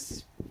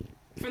Brothers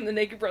from the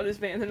Naked Brothers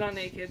band, they're not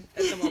naked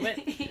at the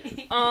moment.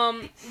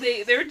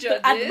 They're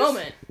judges. At the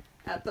moment.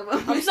 At the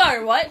moment. I'm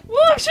sorry, what? Well,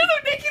 I'm sure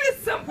they're naked at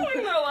some point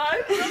in their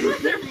lives. I'm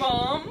not their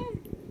mom.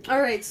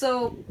 Alright,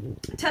 so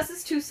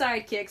Tessa's two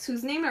sidekicks,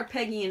 whose names are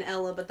Peggy and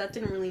Ella, but that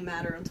didn't really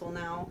matter until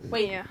now.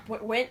 Wait, Yeah.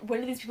 when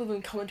did these people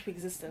even come into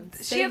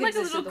existence? She had like a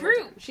existed little the whole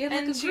group. time. She had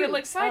like and a she had group.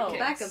 like sidekicks.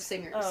 Backup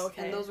singers. Oh,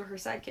 okay. And those were her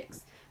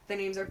sidekicks. Their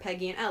names are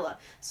Peggy and Ella.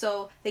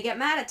 So they get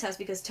mad at Tess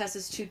because Tess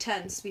is too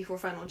tense before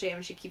Final Jam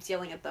and she keeps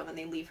yelling at them and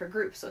they leave her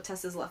group. So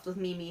Tess is left with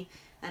Mimi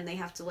and they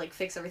have to like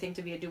fix everything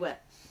to be a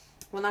duet.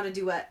 Well, not a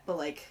duet, but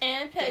like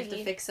And they have to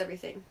Peggy. fix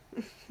everything.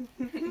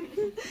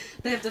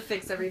 They have to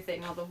fix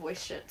everything, all the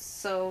voice shits.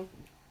 So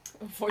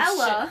Voice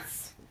Ella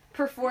shits.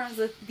 performs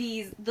with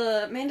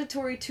the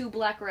mandatory 2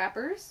 black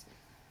rappers,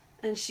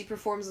 and she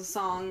performs a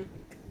song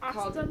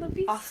called Hasta la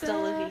vista. Hasta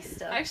la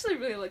Vista. I actually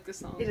really like the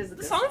song. It is a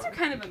The good songs song. are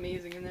kind of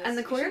amazing in this. And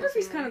the You should choreography's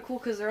listen to kind them. of cool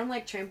because they're on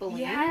like trampolines.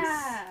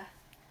 Yeah.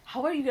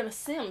 How are you gonna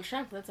sing on the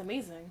trampoline? That's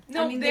amazing.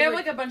 No, I mean, they they have were-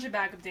 like a bunch of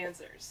backup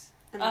dancers.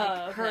 And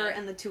Oh, her okay.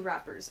 and the 2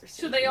 rappers are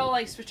So singing. they all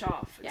like switch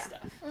off and Yeah.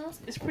 stuff.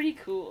 It's pretty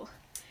cool.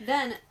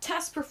 Then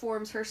Tess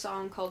performs her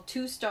song called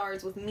 2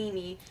 Stars with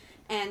Mimi,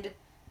 and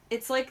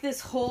it's like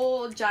this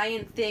whole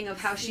giant thing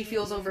of how she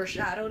feels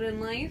overshadowed in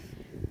life.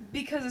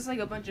 Because it's like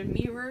a bunch of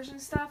mirrors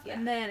and stuff, Yeah.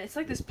 and then it's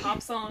like this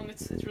pop song.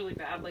 It's really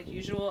bad, like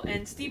usual.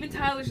 And Steven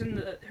Tyler's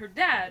in her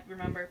dad,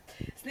 remember,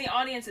 is in the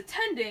audience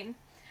attending,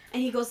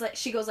 And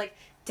she goes like,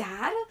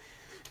 Dad?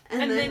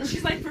 and then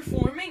she's like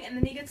performing, and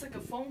then he gets like a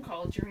phone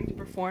call during the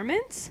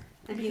performance.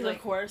 and Because he like,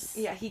 of course.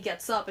 yeah, he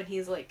gets up and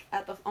he's like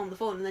on the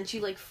phone, and then she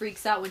like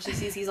freaks out when she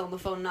sees he's on the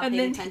phone, not And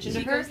paying then attention to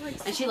he her, goes,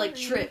 like, and she like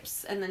 "Sorry."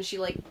 trips, and then she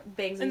like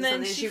bangs And into then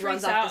something, and she she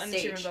runs freaks off out, the and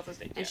stage, she runs off the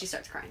stage. and yeah. she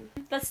starts crying.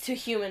 That's too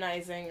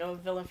humanizing of a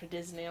villain for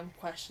Disney. I'm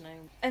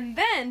questioning. And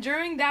then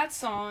during that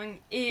song,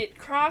 it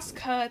cross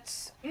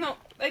cuts. No,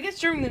 I guess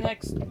during the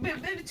next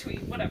between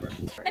whatever.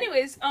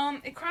 Anyways,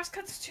 it cross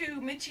cuts to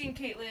Mitchie and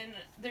Caitlin.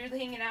 They're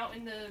hanging out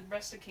in the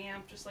rest of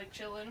camp, just like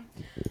chilling.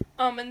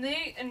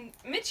 And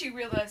Mitchie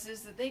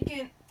realizes that they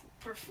can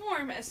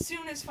perform as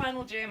soon as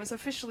Final Jam is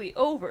officially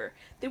over.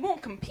 They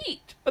won't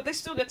compete, but they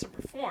still get to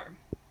perform.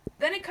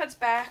 Then it cuts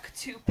back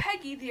to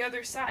Peggy, the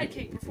other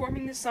sidekick,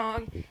 performing the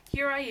song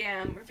Here I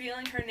Am,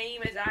 revealing her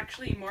name is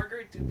actually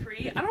Margaret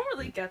Dupree. I don't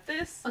really get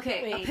this.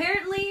 Okay, Wait.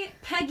 apparently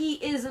Peggy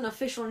is an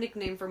official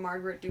nickname for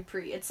Margaret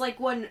Dupree. It's like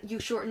when you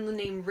shorten the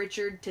name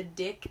Richard to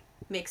Dick.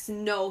 Makes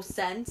no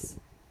sense,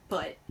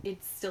 but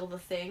it's still the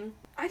thing.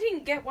 I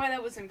didn't get why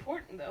that was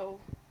important, though.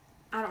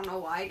 I don't know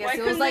why. I guess Why it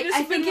was couldn't like they just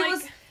I think been, it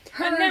like, was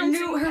her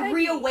announcing her Peggy?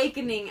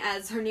 reawakening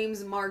as her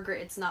name's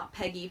Margaret. It's not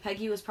Peggy.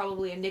 Peggy was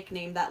probably a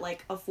nickname that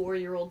like a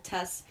 4-year-old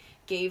Tess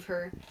gave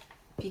her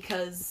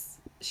because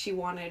she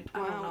wanted. I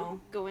don't know.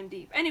 Going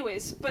deep.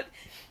 Anyways, but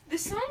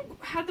this song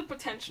had the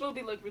potential to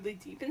be like really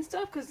deep and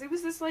stuff because it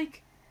was this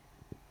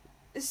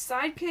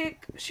sidekick.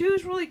 She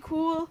was really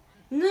cool.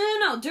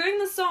 No. During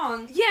the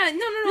song. Yeah,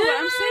 no. But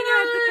I'm saying it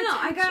had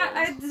the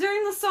I potential.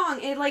 during the song,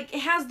 it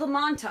has the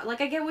montage.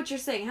 Like, I get what you're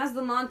saying. It has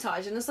the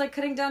montage, and it's, like,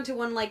 cutting down to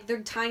when, like,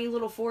 they're tiny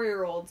little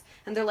 4-year-olds,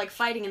 and they're, like,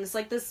 fighting, and it's,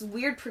 like, this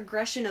weird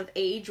progression of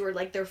age where,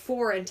 like, they're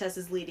 4 and Tess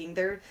is leading,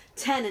 they're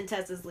 10 and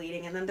Tess is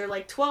leading, and then they're,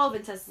 like, 12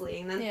 and Tess is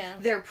leading, and then Yeah.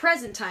 they're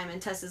present time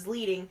and Tess is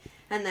leading,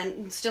 and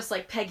then it's just,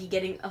 like, Peggy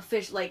getting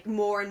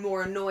more and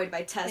more annoyed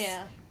by Tess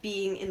Yeah.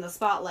 being in the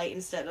spotlight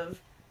instead of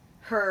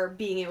her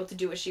being able to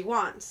do what she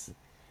wants.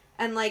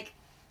 And, like,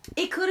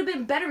 it could have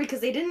been better because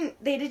they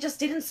just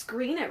didn't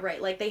screen it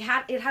right. Like, it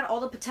had all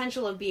the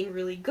potential of being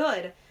really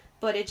good,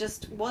 but it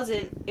just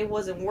wasn't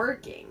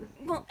working.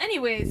 Well,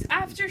 anyways,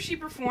 after she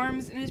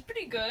performs and is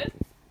pretty good,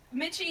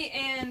 Mitchie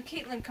and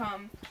Caitlin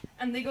come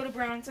and they go to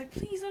Brown. It's like,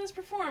 please let us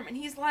perform, and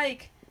he's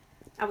like,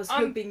 I was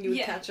hoping you would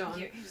yeah, catch on.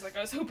 Yeah, he was like,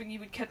 I was hoping you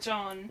would catch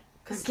on.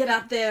 Get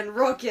out there and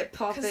rock it,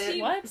 pop 'Cause it.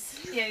 he- What?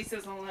 Yeah, he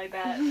says something like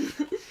that.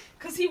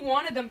 Because he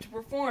wanted them to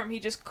perform,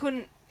 he just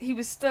couldn't. He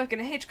was stuck in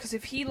a hitch because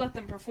if he let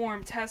them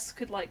perform, Tess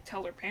could like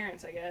tell her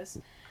parents, I guess.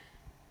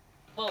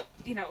 Well,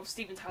 you know,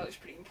 Steven Tyler's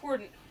pretty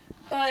important,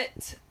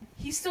 but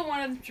he still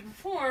wanted them to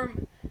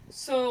perform,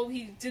 so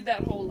he did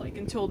that whole like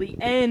until the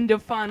end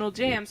of Final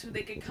Jam, so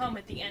they could come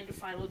at the end of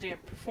Final Jam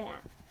to perform.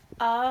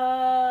 Oh.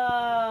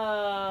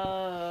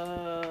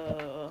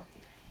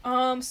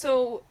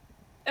 So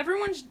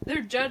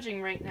they're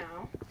judging right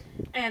now,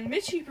 and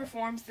Mitchie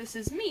performs This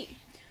Is Me.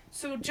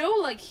 So Joe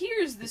like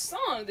hears the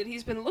song that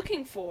he's been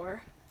looking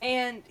for,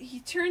 and he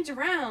turns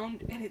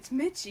around and it's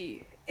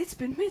Mitchie. It's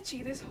been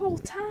Mitchie this whole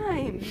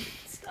time.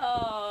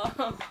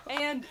 Oh.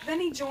 And then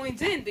he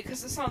joins in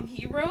because the song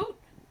he wrote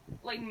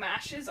like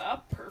mashes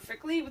up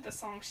perfectly with the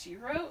song she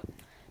wrote.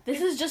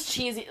 This is just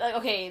cheesy. Like,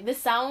 okay,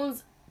 this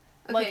sounds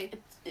Okay. like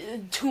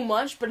too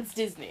much, but it's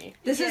Disney.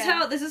 This is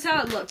Yeah.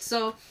 how it looked.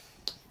 So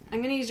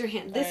I'm gonna use your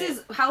hand. This Alright.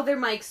 is how their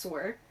mics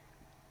were,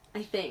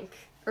 I think.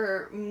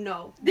 Or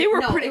no. They were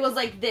no, pretty- it was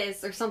like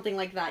this or something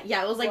like that.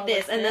 Yeah, it was like Well,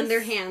 this, like and then their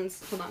this?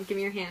 hands. Hold on, give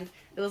me your hand.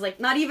 It was like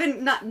not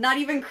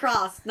even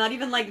crossed, not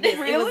even like this. It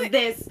Really? was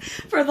this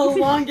for the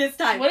longest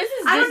time. What is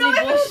this I don't know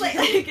Disney if it was bullshit?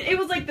 like it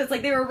was like this,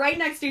 like they were right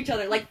next to each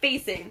other, like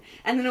facing,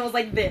 and then it was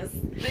like this.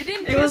 They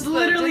didn't. It was kiss, though,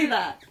 literally did-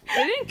 that.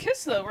 They didn't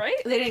kiss though, right?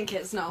 They didn't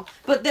kiss, no,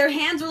 but their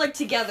hands were like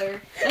together.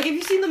 Like if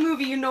you've seen the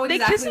movie, you know They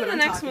exactly kiss in what the I'm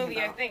next talking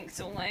movie, I about. think.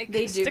 So like,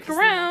 They do stick kiss in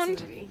the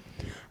next around. movie.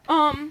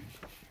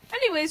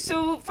 Anyway,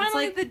 so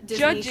finally like the Disney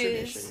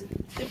judges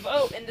tradition.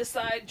 vote and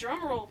decide.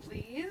 Drum roll,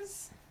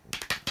 please.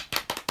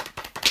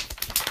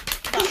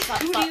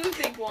 Stop, Who do stop. you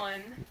think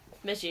won?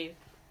 Mitchie.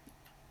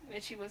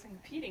 Mitchie wasn't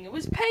competing. It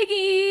was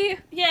Peggy.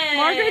 Yay!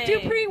 Margaret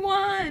Dupree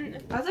won.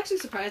 I was actually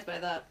surprised by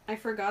that. I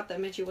forgot that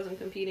Mitchie wasn't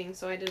competing,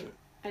 so I didn't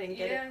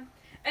get it.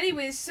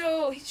 Anyways,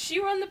 so she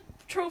won the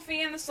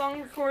trophy and the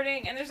song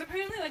recording, and there's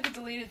apparently like a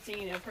deleted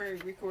scene of her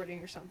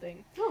recording or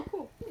something. Oh,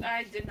 cool.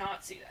 I did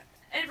not see that.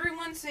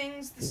 Everyone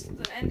sings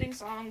the ending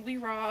song, We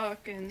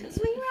Rock, and Cause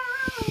we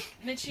rock.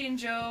 Mitchie and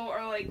Joe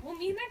are like, we'll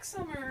meet next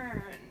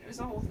summer, and it was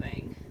a whole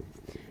thing.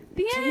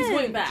 The So end. he's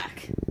going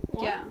back.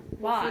 What? Yeah.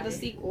 Why? For the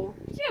sequel.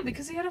 Yeah,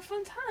 because he had a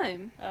fun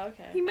time. Oh,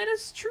 okay. He met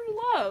his true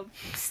love.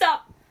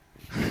 Stop.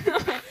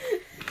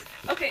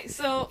 Okay,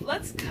 so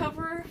let's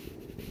cover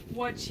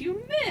what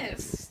you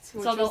missed.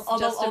 Which So was all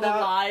just the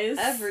about lies.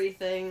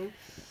 everything.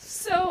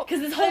 So,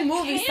 Because this whole the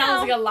movie camp-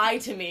 sounds like a lie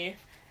to me.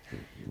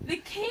 The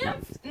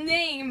camp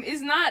name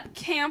is not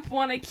Camp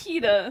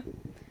Wanakita.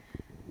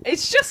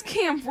 It's just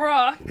Camp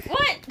Rock.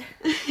 What?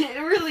 It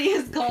really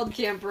is called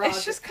Camp Rock.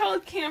 It's just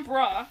called Camp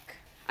Rock.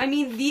 I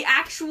mean, the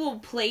actual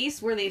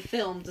place where they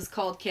filmed is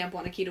called Camp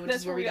Wanakita, which That's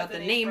is where we got the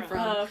name from.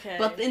 Oh, okay.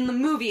 But in the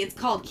movie, it's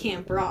called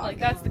Camp Rock. Like,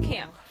 that's the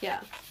camp.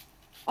 Yeah.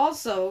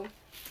 Also,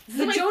 This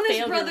the is my Jonas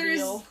failure Brothers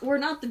reel. were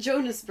not the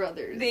Jonas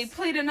Brothers. They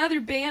played another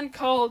band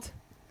called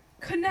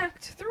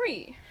Connect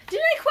 3.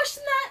 Didn't I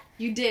question that?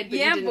 You did, but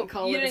Yeah, you didn't but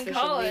call you it didn't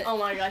officially. call it. Oh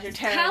my gosh, you're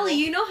terrible. Callie,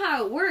 you know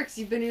how it works.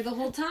 You've been here the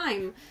whole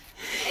time.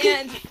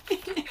 And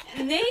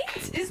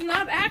Nate is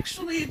not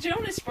actually a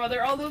Jonas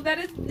brother, although that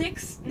is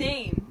Nick's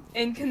name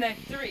in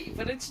Connect 3.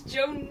 But it's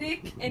Joe,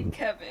 Nick, and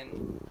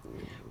Kevin.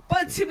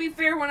 But to be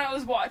fair, when I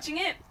was watching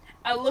it,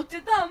 I looked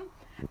at them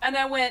and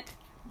I went,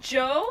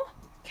 Joe,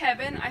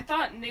 Kevin. I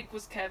thought Nick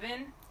was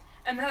Kevin.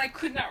 And then I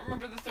could not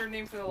remember the third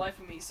name for the life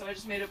of me, so I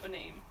just made up a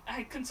name.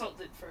 I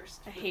consulted first.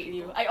 I with hate you.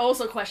 people. I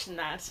also question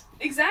that.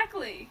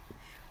 Exactly.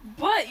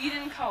 But you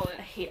didn't call it.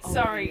 I hate all of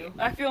Sorry, you.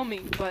 I feel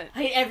mean, but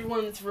I hate everyone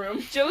in this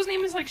room. Joe's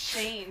name is like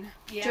Shane.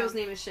 Yeah. Joe's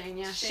name is Shane,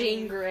 yeah. Shane.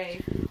 Shane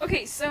Gray.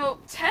 Okay, so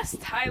Tess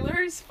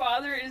Tyler's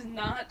father is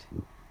not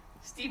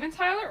Steven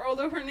Tyler,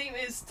 although her name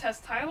is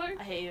Tess Tyler.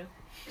 I hate you.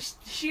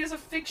 She is a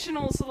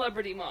fictional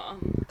celebrity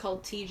mom.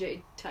 Called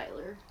TJ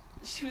Tyler.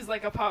 She was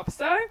like a pop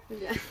star.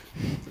 Yeah.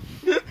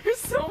 There's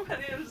so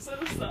many, I'm so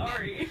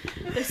sorry.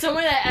 There's so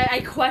many that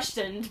I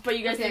questioned, but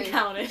you guys Okay. didn't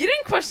count You it.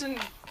 didn't question.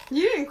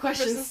 You didn't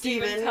question Versus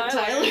Steven Steven Tyler.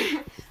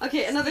 Tyler.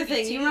 Okay, another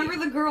Stevie thing. You T.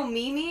 remember the girl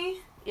Mimi?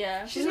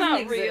 Yeah. She's She not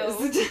doesn't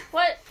real. exist.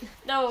 What?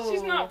 No.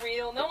 She's not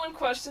real. No one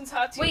questions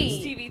Hot Tunes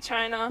Wait. TV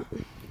China.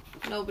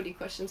 Nobody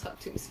questions Hot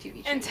Tunes TV.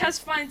 And channel. Tess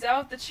finds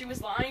out that she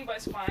was lying by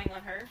spying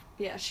on her.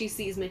 Yeah, she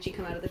sees Mitchie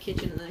come out of the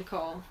kitchen and then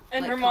call.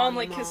 And her call mom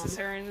me like kisses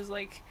her and is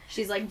like,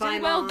 She's like, "Do bye,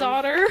 well, Mom.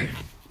 daughter,"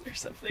 or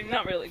something.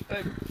 Not really,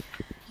 but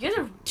You guys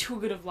are too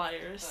good of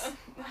liars.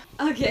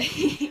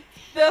 Okay.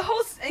 the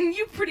whole and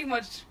you pretty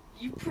much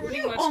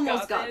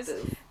almost got this.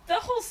 this. The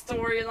whole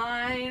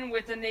storyline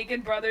with the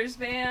Naked Brothers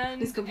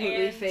band It's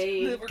completely and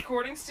fake. The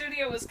recording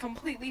studio was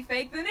completely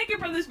fake. The Naked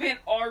Brothers band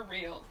are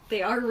real,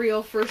 They are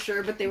real for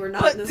sure, but they were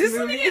not but in this Disney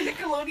movie. and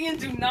Nickelodeon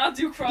do not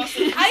do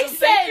crossovers. I so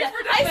thank you said,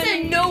 for I said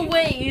defending no me.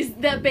 way is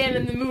that band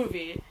in the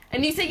movie.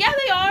 And you said, yeah,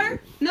 they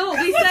are. No,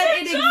 we That's said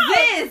your it job.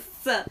 exists.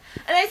 And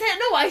I said,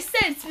 no, I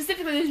said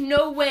specifically there's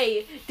no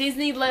way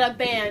Disney let a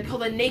band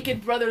called the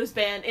Naked Brothers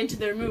Band into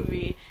their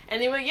movie.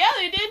 And they went, yeah,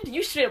 they did.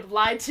 You straight up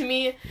lied to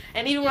me.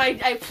 And even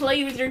when I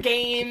played with your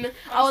game,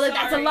 I was like,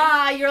 that's a sorry.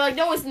 lie. You're like,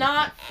 no, it's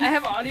not. I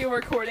have audio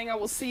recording. I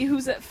will see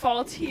who's at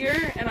fault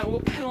here, and I will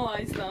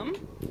penalize them.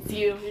 It's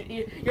you.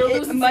 You're It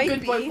losing some might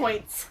good boy be.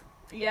 points.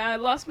 Yeah, I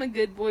lost my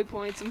good boy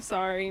points. I'm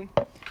sorry.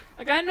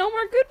 I got no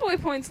more good boy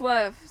points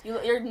left.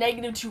 You're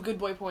negative 2 good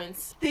boy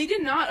points. They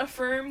did not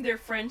affirm their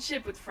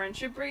friendship with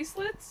friendship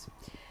bracelets.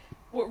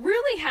 What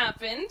really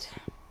happened?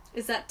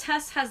 Is that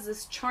Tess has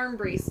this charm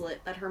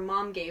bracelet that her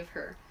mom gave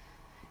her.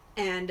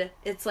 And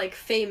it's like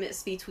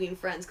famous between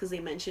friends because they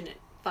mention it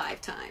 5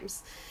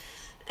 times.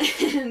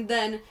 And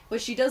then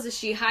what she does is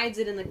she hides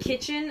it in the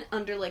kitchen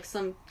under like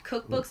some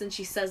cookbooks and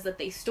she says that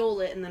they stole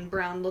it and then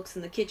Brown looks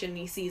in the kitchen and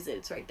he sees it.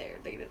 It's right there.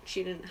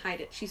 She didn't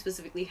hide it. She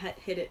specifically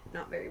hid it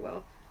not very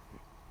well.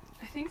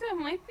 I think that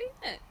might be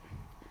it.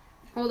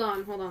 Hold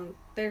on.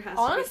 There has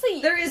Honestly, to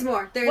be. There is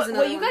more. There's What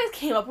another you one. guys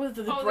came up with,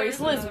 the Oh, there's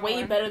bracelet, is another way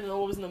one. better than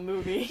what was in the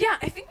movie. Yeah,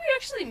 I think we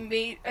actually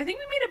made. I think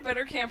we made a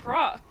better Camp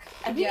Rock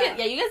I think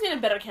Yeah. you guys made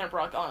a better Camp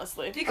Rock,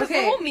 honestly. because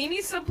Okay. the whole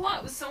Mimi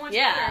subplot was so much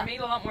Yeah. better. It made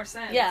a lot more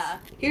sense. Yeah.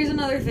 Here's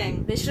another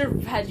thing. They should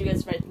have had you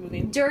guys write the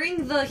movie.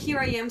 During the Here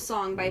I Am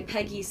song by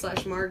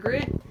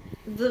Peggy/Margaret,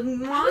 the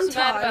montage. I was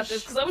mad about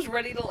this because I was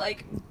ready to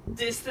like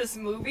diss this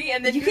movie,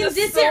 and then You can just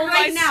diss it stole my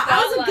right now.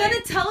 I was spotlight.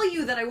 gonna tell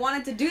you that I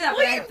wanted to do that,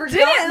 Well, but I you forgot.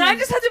 did, and I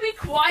just had to be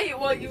quiet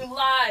while you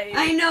lied.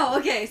 I know.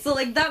 Okay, so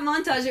like that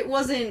montage, it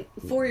wasn't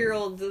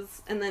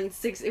 4-year-olds and then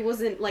 6. It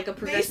wasn't like a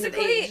progression of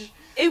Basically, age.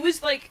 it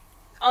was like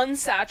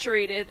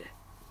unsaturated.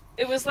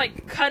 It was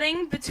like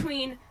cutting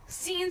between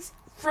scenes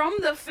from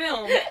the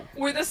film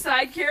where the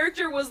side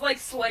character was like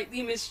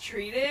slightly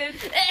mistreated.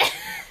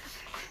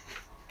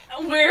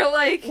 Where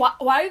like Why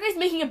are you guys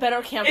making a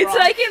better Camp it's Rock?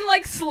 like in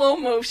like slow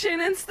motion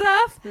and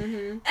stuff,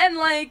 Mm-hmm. and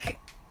like,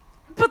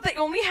 but they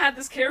only had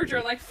this character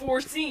in like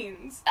 4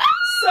 scenes.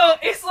 So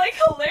it's like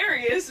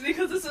hilarious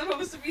because it's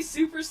supposed to be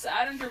super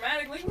sad and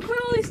dramatic. Like, look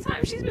at all these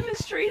times she's been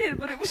mistreated,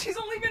 but she's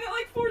only been in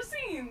like 4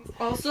 scenes,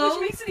 Also, which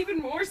makes it even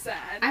more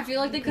sad. I feel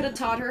like they could have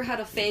taught her how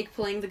to fake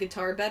playing the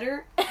guitar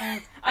better. I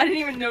didn't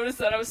even notice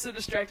that. I was so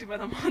distracted by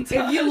the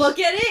montage. If you look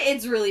at it,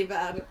 it's really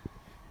bad.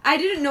 I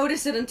didn't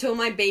notice it until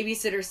my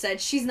babysitter said,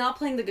 she's not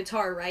playing the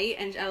guitar, right?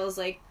 And I was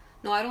like,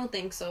 no, I don't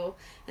think so.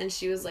 And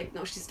she was like,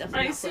 no, she's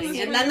definitely I not see playing this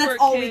it. And when then you that's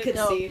were a all we kid. could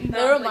No, see. No,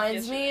 that like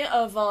reminds me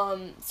of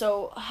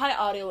so hi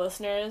audio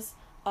listeners.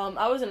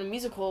 I was in a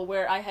musical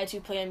where I had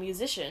to play a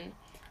musician.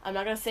 I'm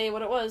not gonna say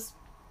what it was,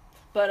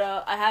 but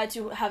I had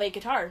to have a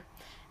guitar,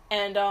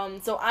 and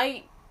so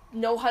I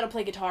know how to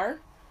play guitar,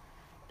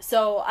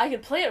 so I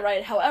could play it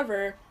right.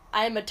 However,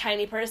 I am a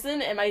tiny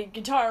person, and my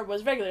guitar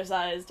was regular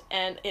sized,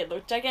 and it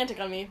looked gigantic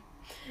on me.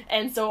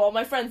 And so all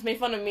my friends made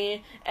fun of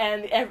me,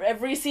 and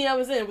every scene I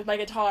was in with my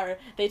guitar,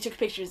 they took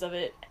pictures of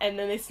it, and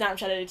then they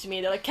Snapchatted it to me.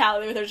 They're like,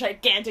 Callie with her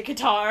gigantic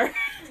guitar.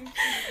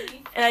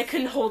 And I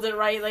couldn't hold it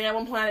right. Like, at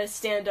one point I had to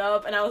stand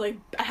up, and I was like,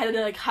 I had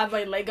to, like, have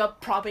my leg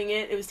up propping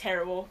it. It was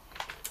terrible.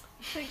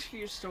 Thanks for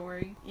your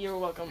story. You're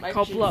welcome.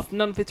 Call bluff.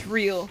 None of it's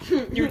real.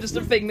 You're just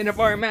a figment of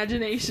our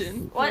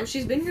imagination. What? No,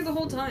 she's been here the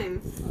whole time.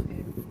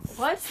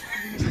 What?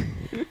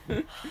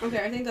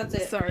 Okay, I think that's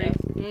it. Sorry.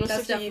 Yeah.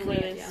 That's definitely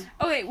it, yeah.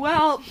 Okay,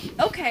 well,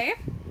 okay.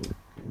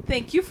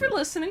 Thank you for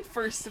listening,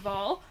 first of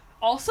all.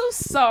 Also,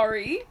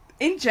 sorry,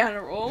 in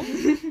general.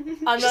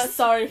 I'm not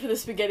sorry for the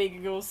spaghetti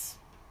giggles.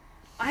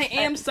 I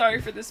am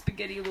sorry for the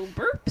spaghetti little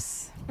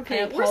burps.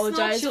 Okay, I we're small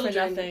apologize for children.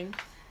 nothing.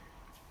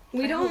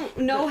 We don't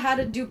know how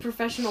to do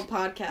professional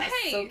podcasts,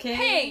 Hey,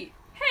 okay?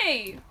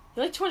 hey!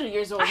 You're like 200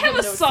 years old. I have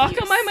a no sock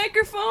excuse. on my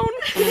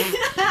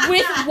microphone.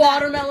 With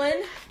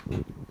watermelon.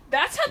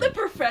 That's how the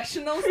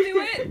professionals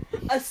do it.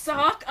 A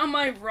sock on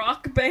my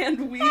Rock Band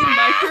Wii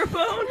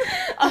microphone.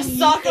 A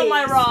sock on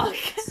my rock.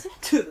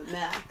 To the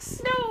max.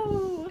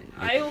 No.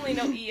 I only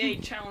know EA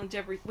challenge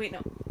every. Wait,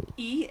 no.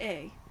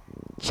 EA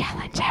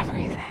challenge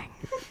everything.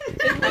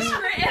 It's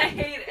great. I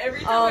hate it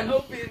every time I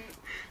open.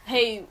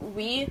 Hey,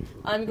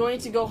 I'm going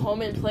to go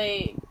home and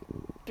play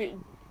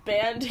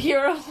Band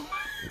Hero.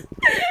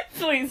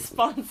 Please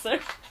sponsor.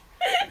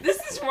 This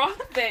is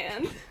Rock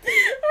Band.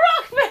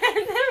 Rock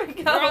Band, there we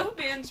go. Rock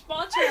Band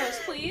sponsor us,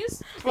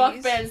 please.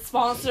 Rock Band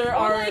sponsor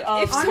our like,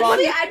 if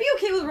Honestly, I'd be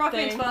okay with Rock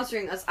Band thing.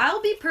 sponsoring us.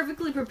 I'll be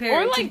perfectly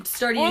prepared Or like- to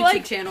start a or YouTube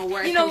like, channel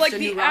where I you know, post like a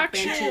the new Rock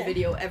Band actual- 2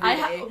 video every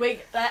day.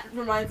 Wait, that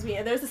reminds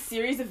me. There's a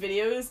series of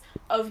videos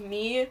of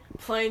me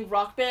playing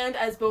Rock Band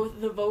as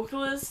both the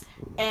vocalist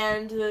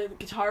and the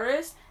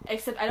guitarist,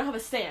 except I don't have a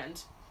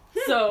stand.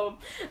 So,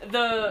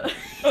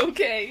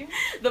 Okay.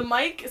 the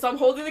mic, so I'm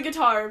holding the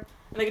guitar,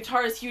 and the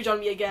guitar is huge on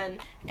me again,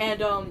 and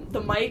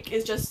the mic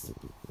is just...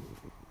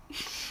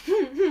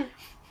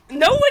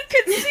 No one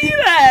could see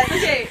that.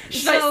 Okay,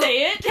 Should so I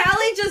say it?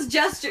 Callie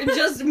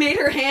just made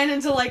her hand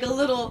into like a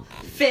little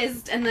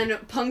fist and then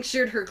it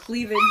punctured her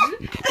cleavage.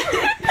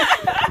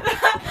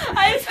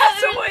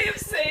 That's a way of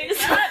saying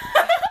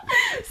that.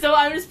 So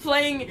I'm just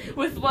playing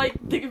with, like,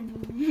 the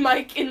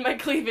mic in my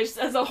cleavage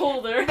as a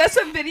holder. That's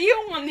a video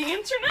on the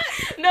internet?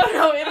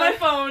 No, in my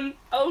phone.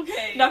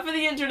 Okay. Not for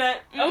the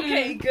internet.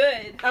 Okay,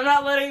 good. I'm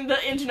not letting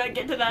the internet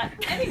get to that.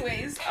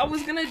 Anyways, I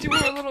was gonna do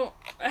a little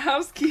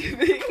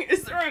housekeeping.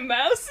 Is there a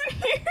mouse in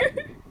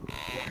here?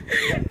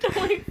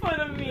 Don't make fun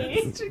of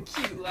me. That's such a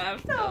cute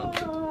laugh. though.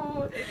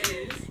 No. It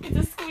is. It's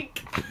a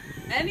squeak.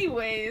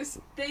 Anyways,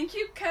 thank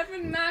you,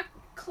 Kevin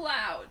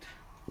MacLeod.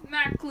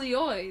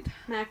 MacLeod.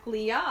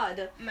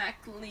 Macleod.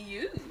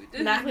 MacLeod.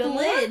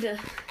 Maclelid.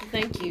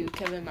 Thank you,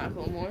 Kevin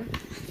McLemore,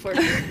 for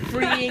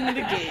freeing the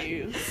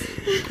gays.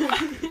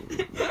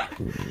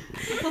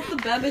 I thought the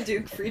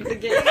Babadook freed the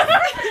game.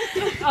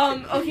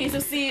 Okay, so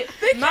see,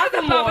 Thank you, the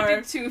Macklemore.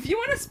 Babadook too. If you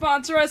want to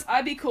sponsor us,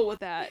 I'd be cool with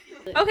that.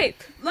 Okay,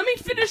 let me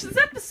finish this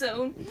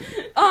episode.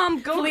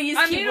 Go. Please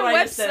I keep made a what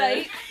I website.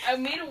 said. I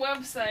made a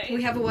website.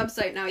 We have a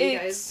website now, you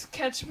guys. It's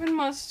ketchup and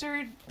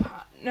mustard.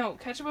 No,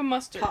 ketchup and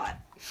mustard. Pot.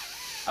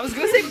 I was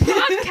gonna say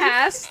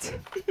podcast.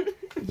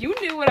 You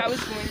knew what I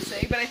was going to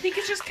say, but I think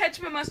it's just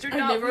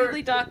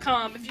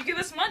ketchupandmustard.weebly.com. If you give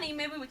us money,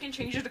 maybe we can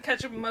change it to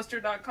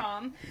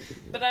ketchupandmustard.com.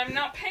 But I'm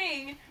not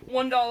paying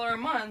 $1 a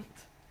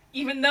month,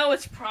 even though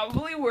it's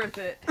probably worth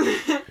it.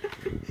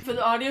 For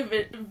the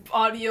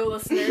audio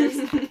listeners,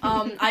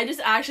 I just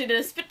actually did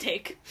a spit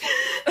take.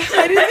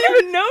 I didn't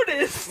even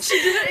notice. She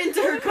did it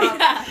into her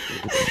cup.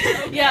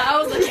 Yeah,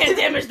 I was like, can't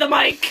damage the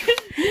mic.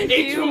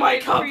 Into my I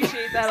cup.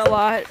 appreciate that a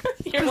lot.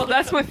 You're Well,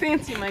 that's my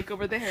fancy mic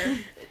over there.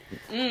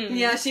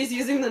 Yeah, she's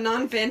using the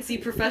non-fancy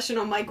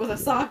professional mic with a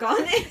sock on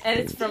it. And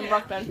it's from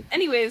Rock Band.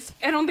 Anyways,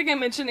 I don't think I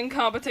mentioned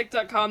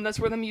Incompetech.com. That's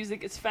where the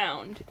music is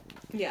found.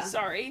 Yeah.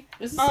 Sorry.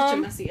 This is such a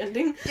Um, messy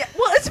ending. Yeah,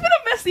 well, it's been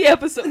a messy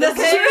episode. That's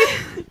okay?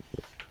 true.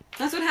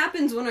 That's what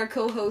happens when our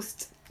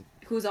co-host,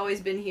 who's always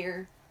been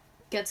here,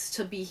 gets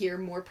to be here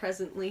more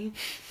presently.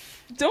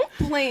 Don't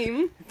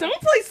blame.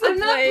 Don't place the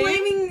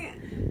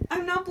blame.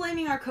 I'm not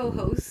blaming our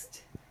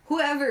co-host.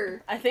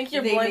 Whoever. I think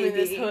you're They blaming may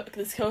this be.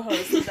 this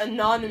co-host, this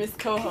anonymous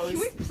Can we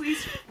co-host.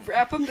 please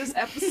wrap up this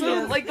episode?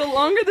 Yes. Like, the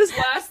longer this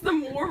lasts, the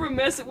more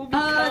remiss it will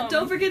become.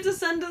 Don't forget to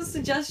send us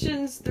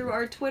suggestions through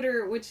our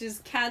Twitter, which is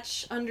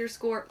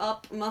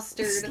catch_up_mustard.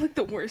 It's like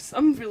the worst.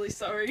 I'm really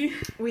sorry.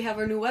 We have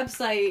our new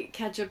website,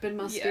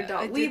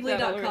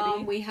 ketchupandmustard.weebly.com.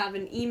 already. We have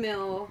an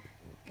email.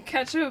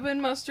 Ketchup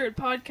and Mustard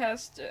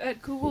Podcast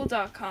at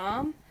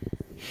google.com.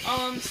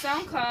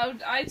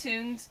 SoundCloud,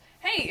 iTunes.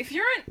 Hey, if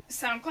you're on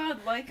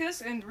SoundCloud, like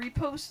us and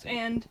repost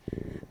and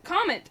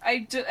comment. I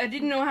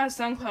didn't know how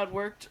SoundCloud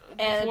worked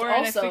And before,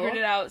 and I also, figured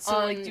it out. So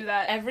like, do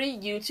that. Every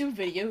YouTube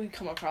video we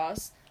come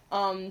across,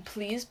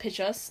 please pitch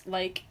us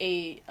like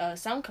a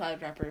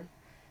SoundCloud rapper.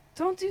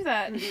 Don't do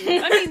that.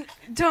 Mhm. I mean,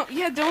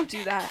 don't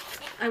do that.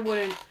 I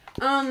wouldn't.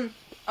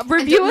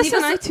 Review us Leave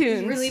on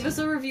iTunes. Leave us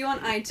a review on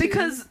iTunes.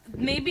 Because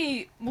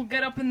maybe we'll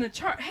get up in the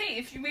chart. Hey,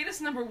 if you made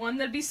us number 1,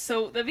 that'd be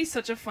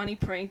such a funny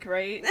prank,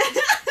 right?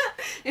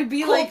 it'd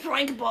be Cool like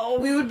prank ball.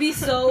 we would be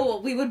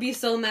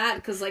so mad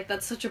because like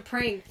that's such a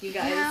prank, you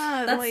guys.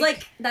 Yeah, that's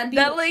like that'd be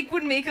that like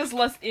would make us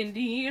less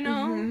indie, you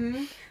know,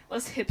 Mhm.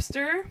 less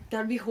hipster.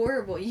 That'd be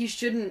horrible. You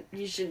shouldn't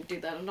do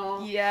that at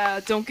all. Yeah,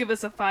 don't give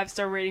us a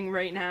 5-star rating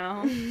right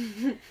now.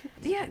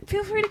 Yeah,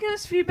 feel free to give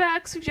us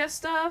feedback, suggest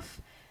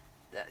stuff.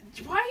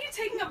 Why are you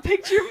taking a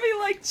picture of me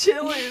like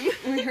chilling?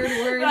 We heard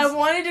words. I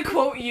wanted to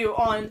quote you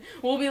on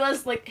 "We'll be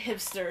less like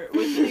hipster"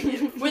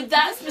 with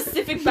that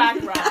specific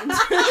background.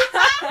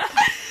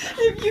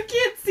 If you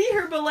can't see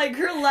her, but like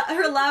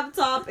her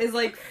laptop is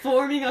like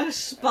forming a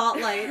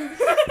spotlight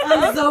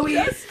on Zoe,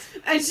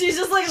 and she's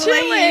just like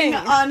Chilling. laying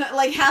on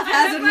like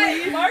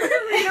haphazardly,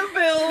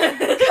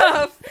 Margaritaville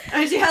cuff.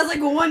 and she has like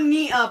one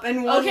knee up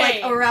and one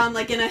Okay. like around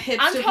like in a hipster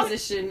talking-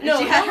 position, and no,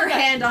 she had not her like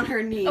that. hand on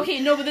her knee. Okay,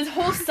 no, but this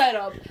whole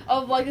setup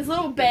of like this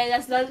little bed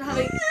that's not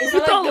having it's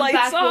With not like the the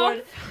lights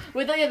backboard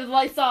with like, the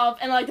lights off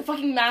and like the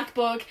fucking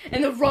MacBook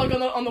and the rug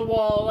on the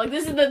wall. Like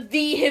this is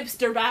the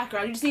hipster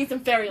background. You just need some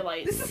fairy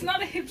lights. This is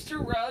not a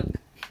hipster rug.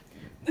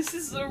 This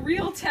is a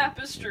real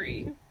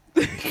tapestry.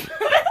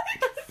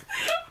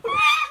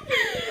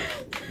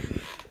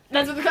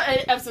 That's what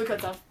the episode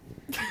cuts off.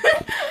 We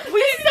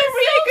need to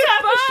say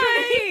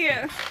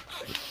goodbye.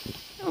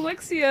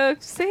 Alexia,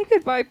 say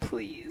goodbye,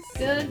 please.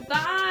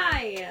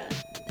 Goodbye,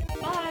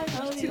 Bye.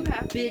 Too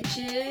happy.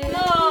 bitches.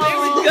 No. There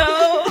we go.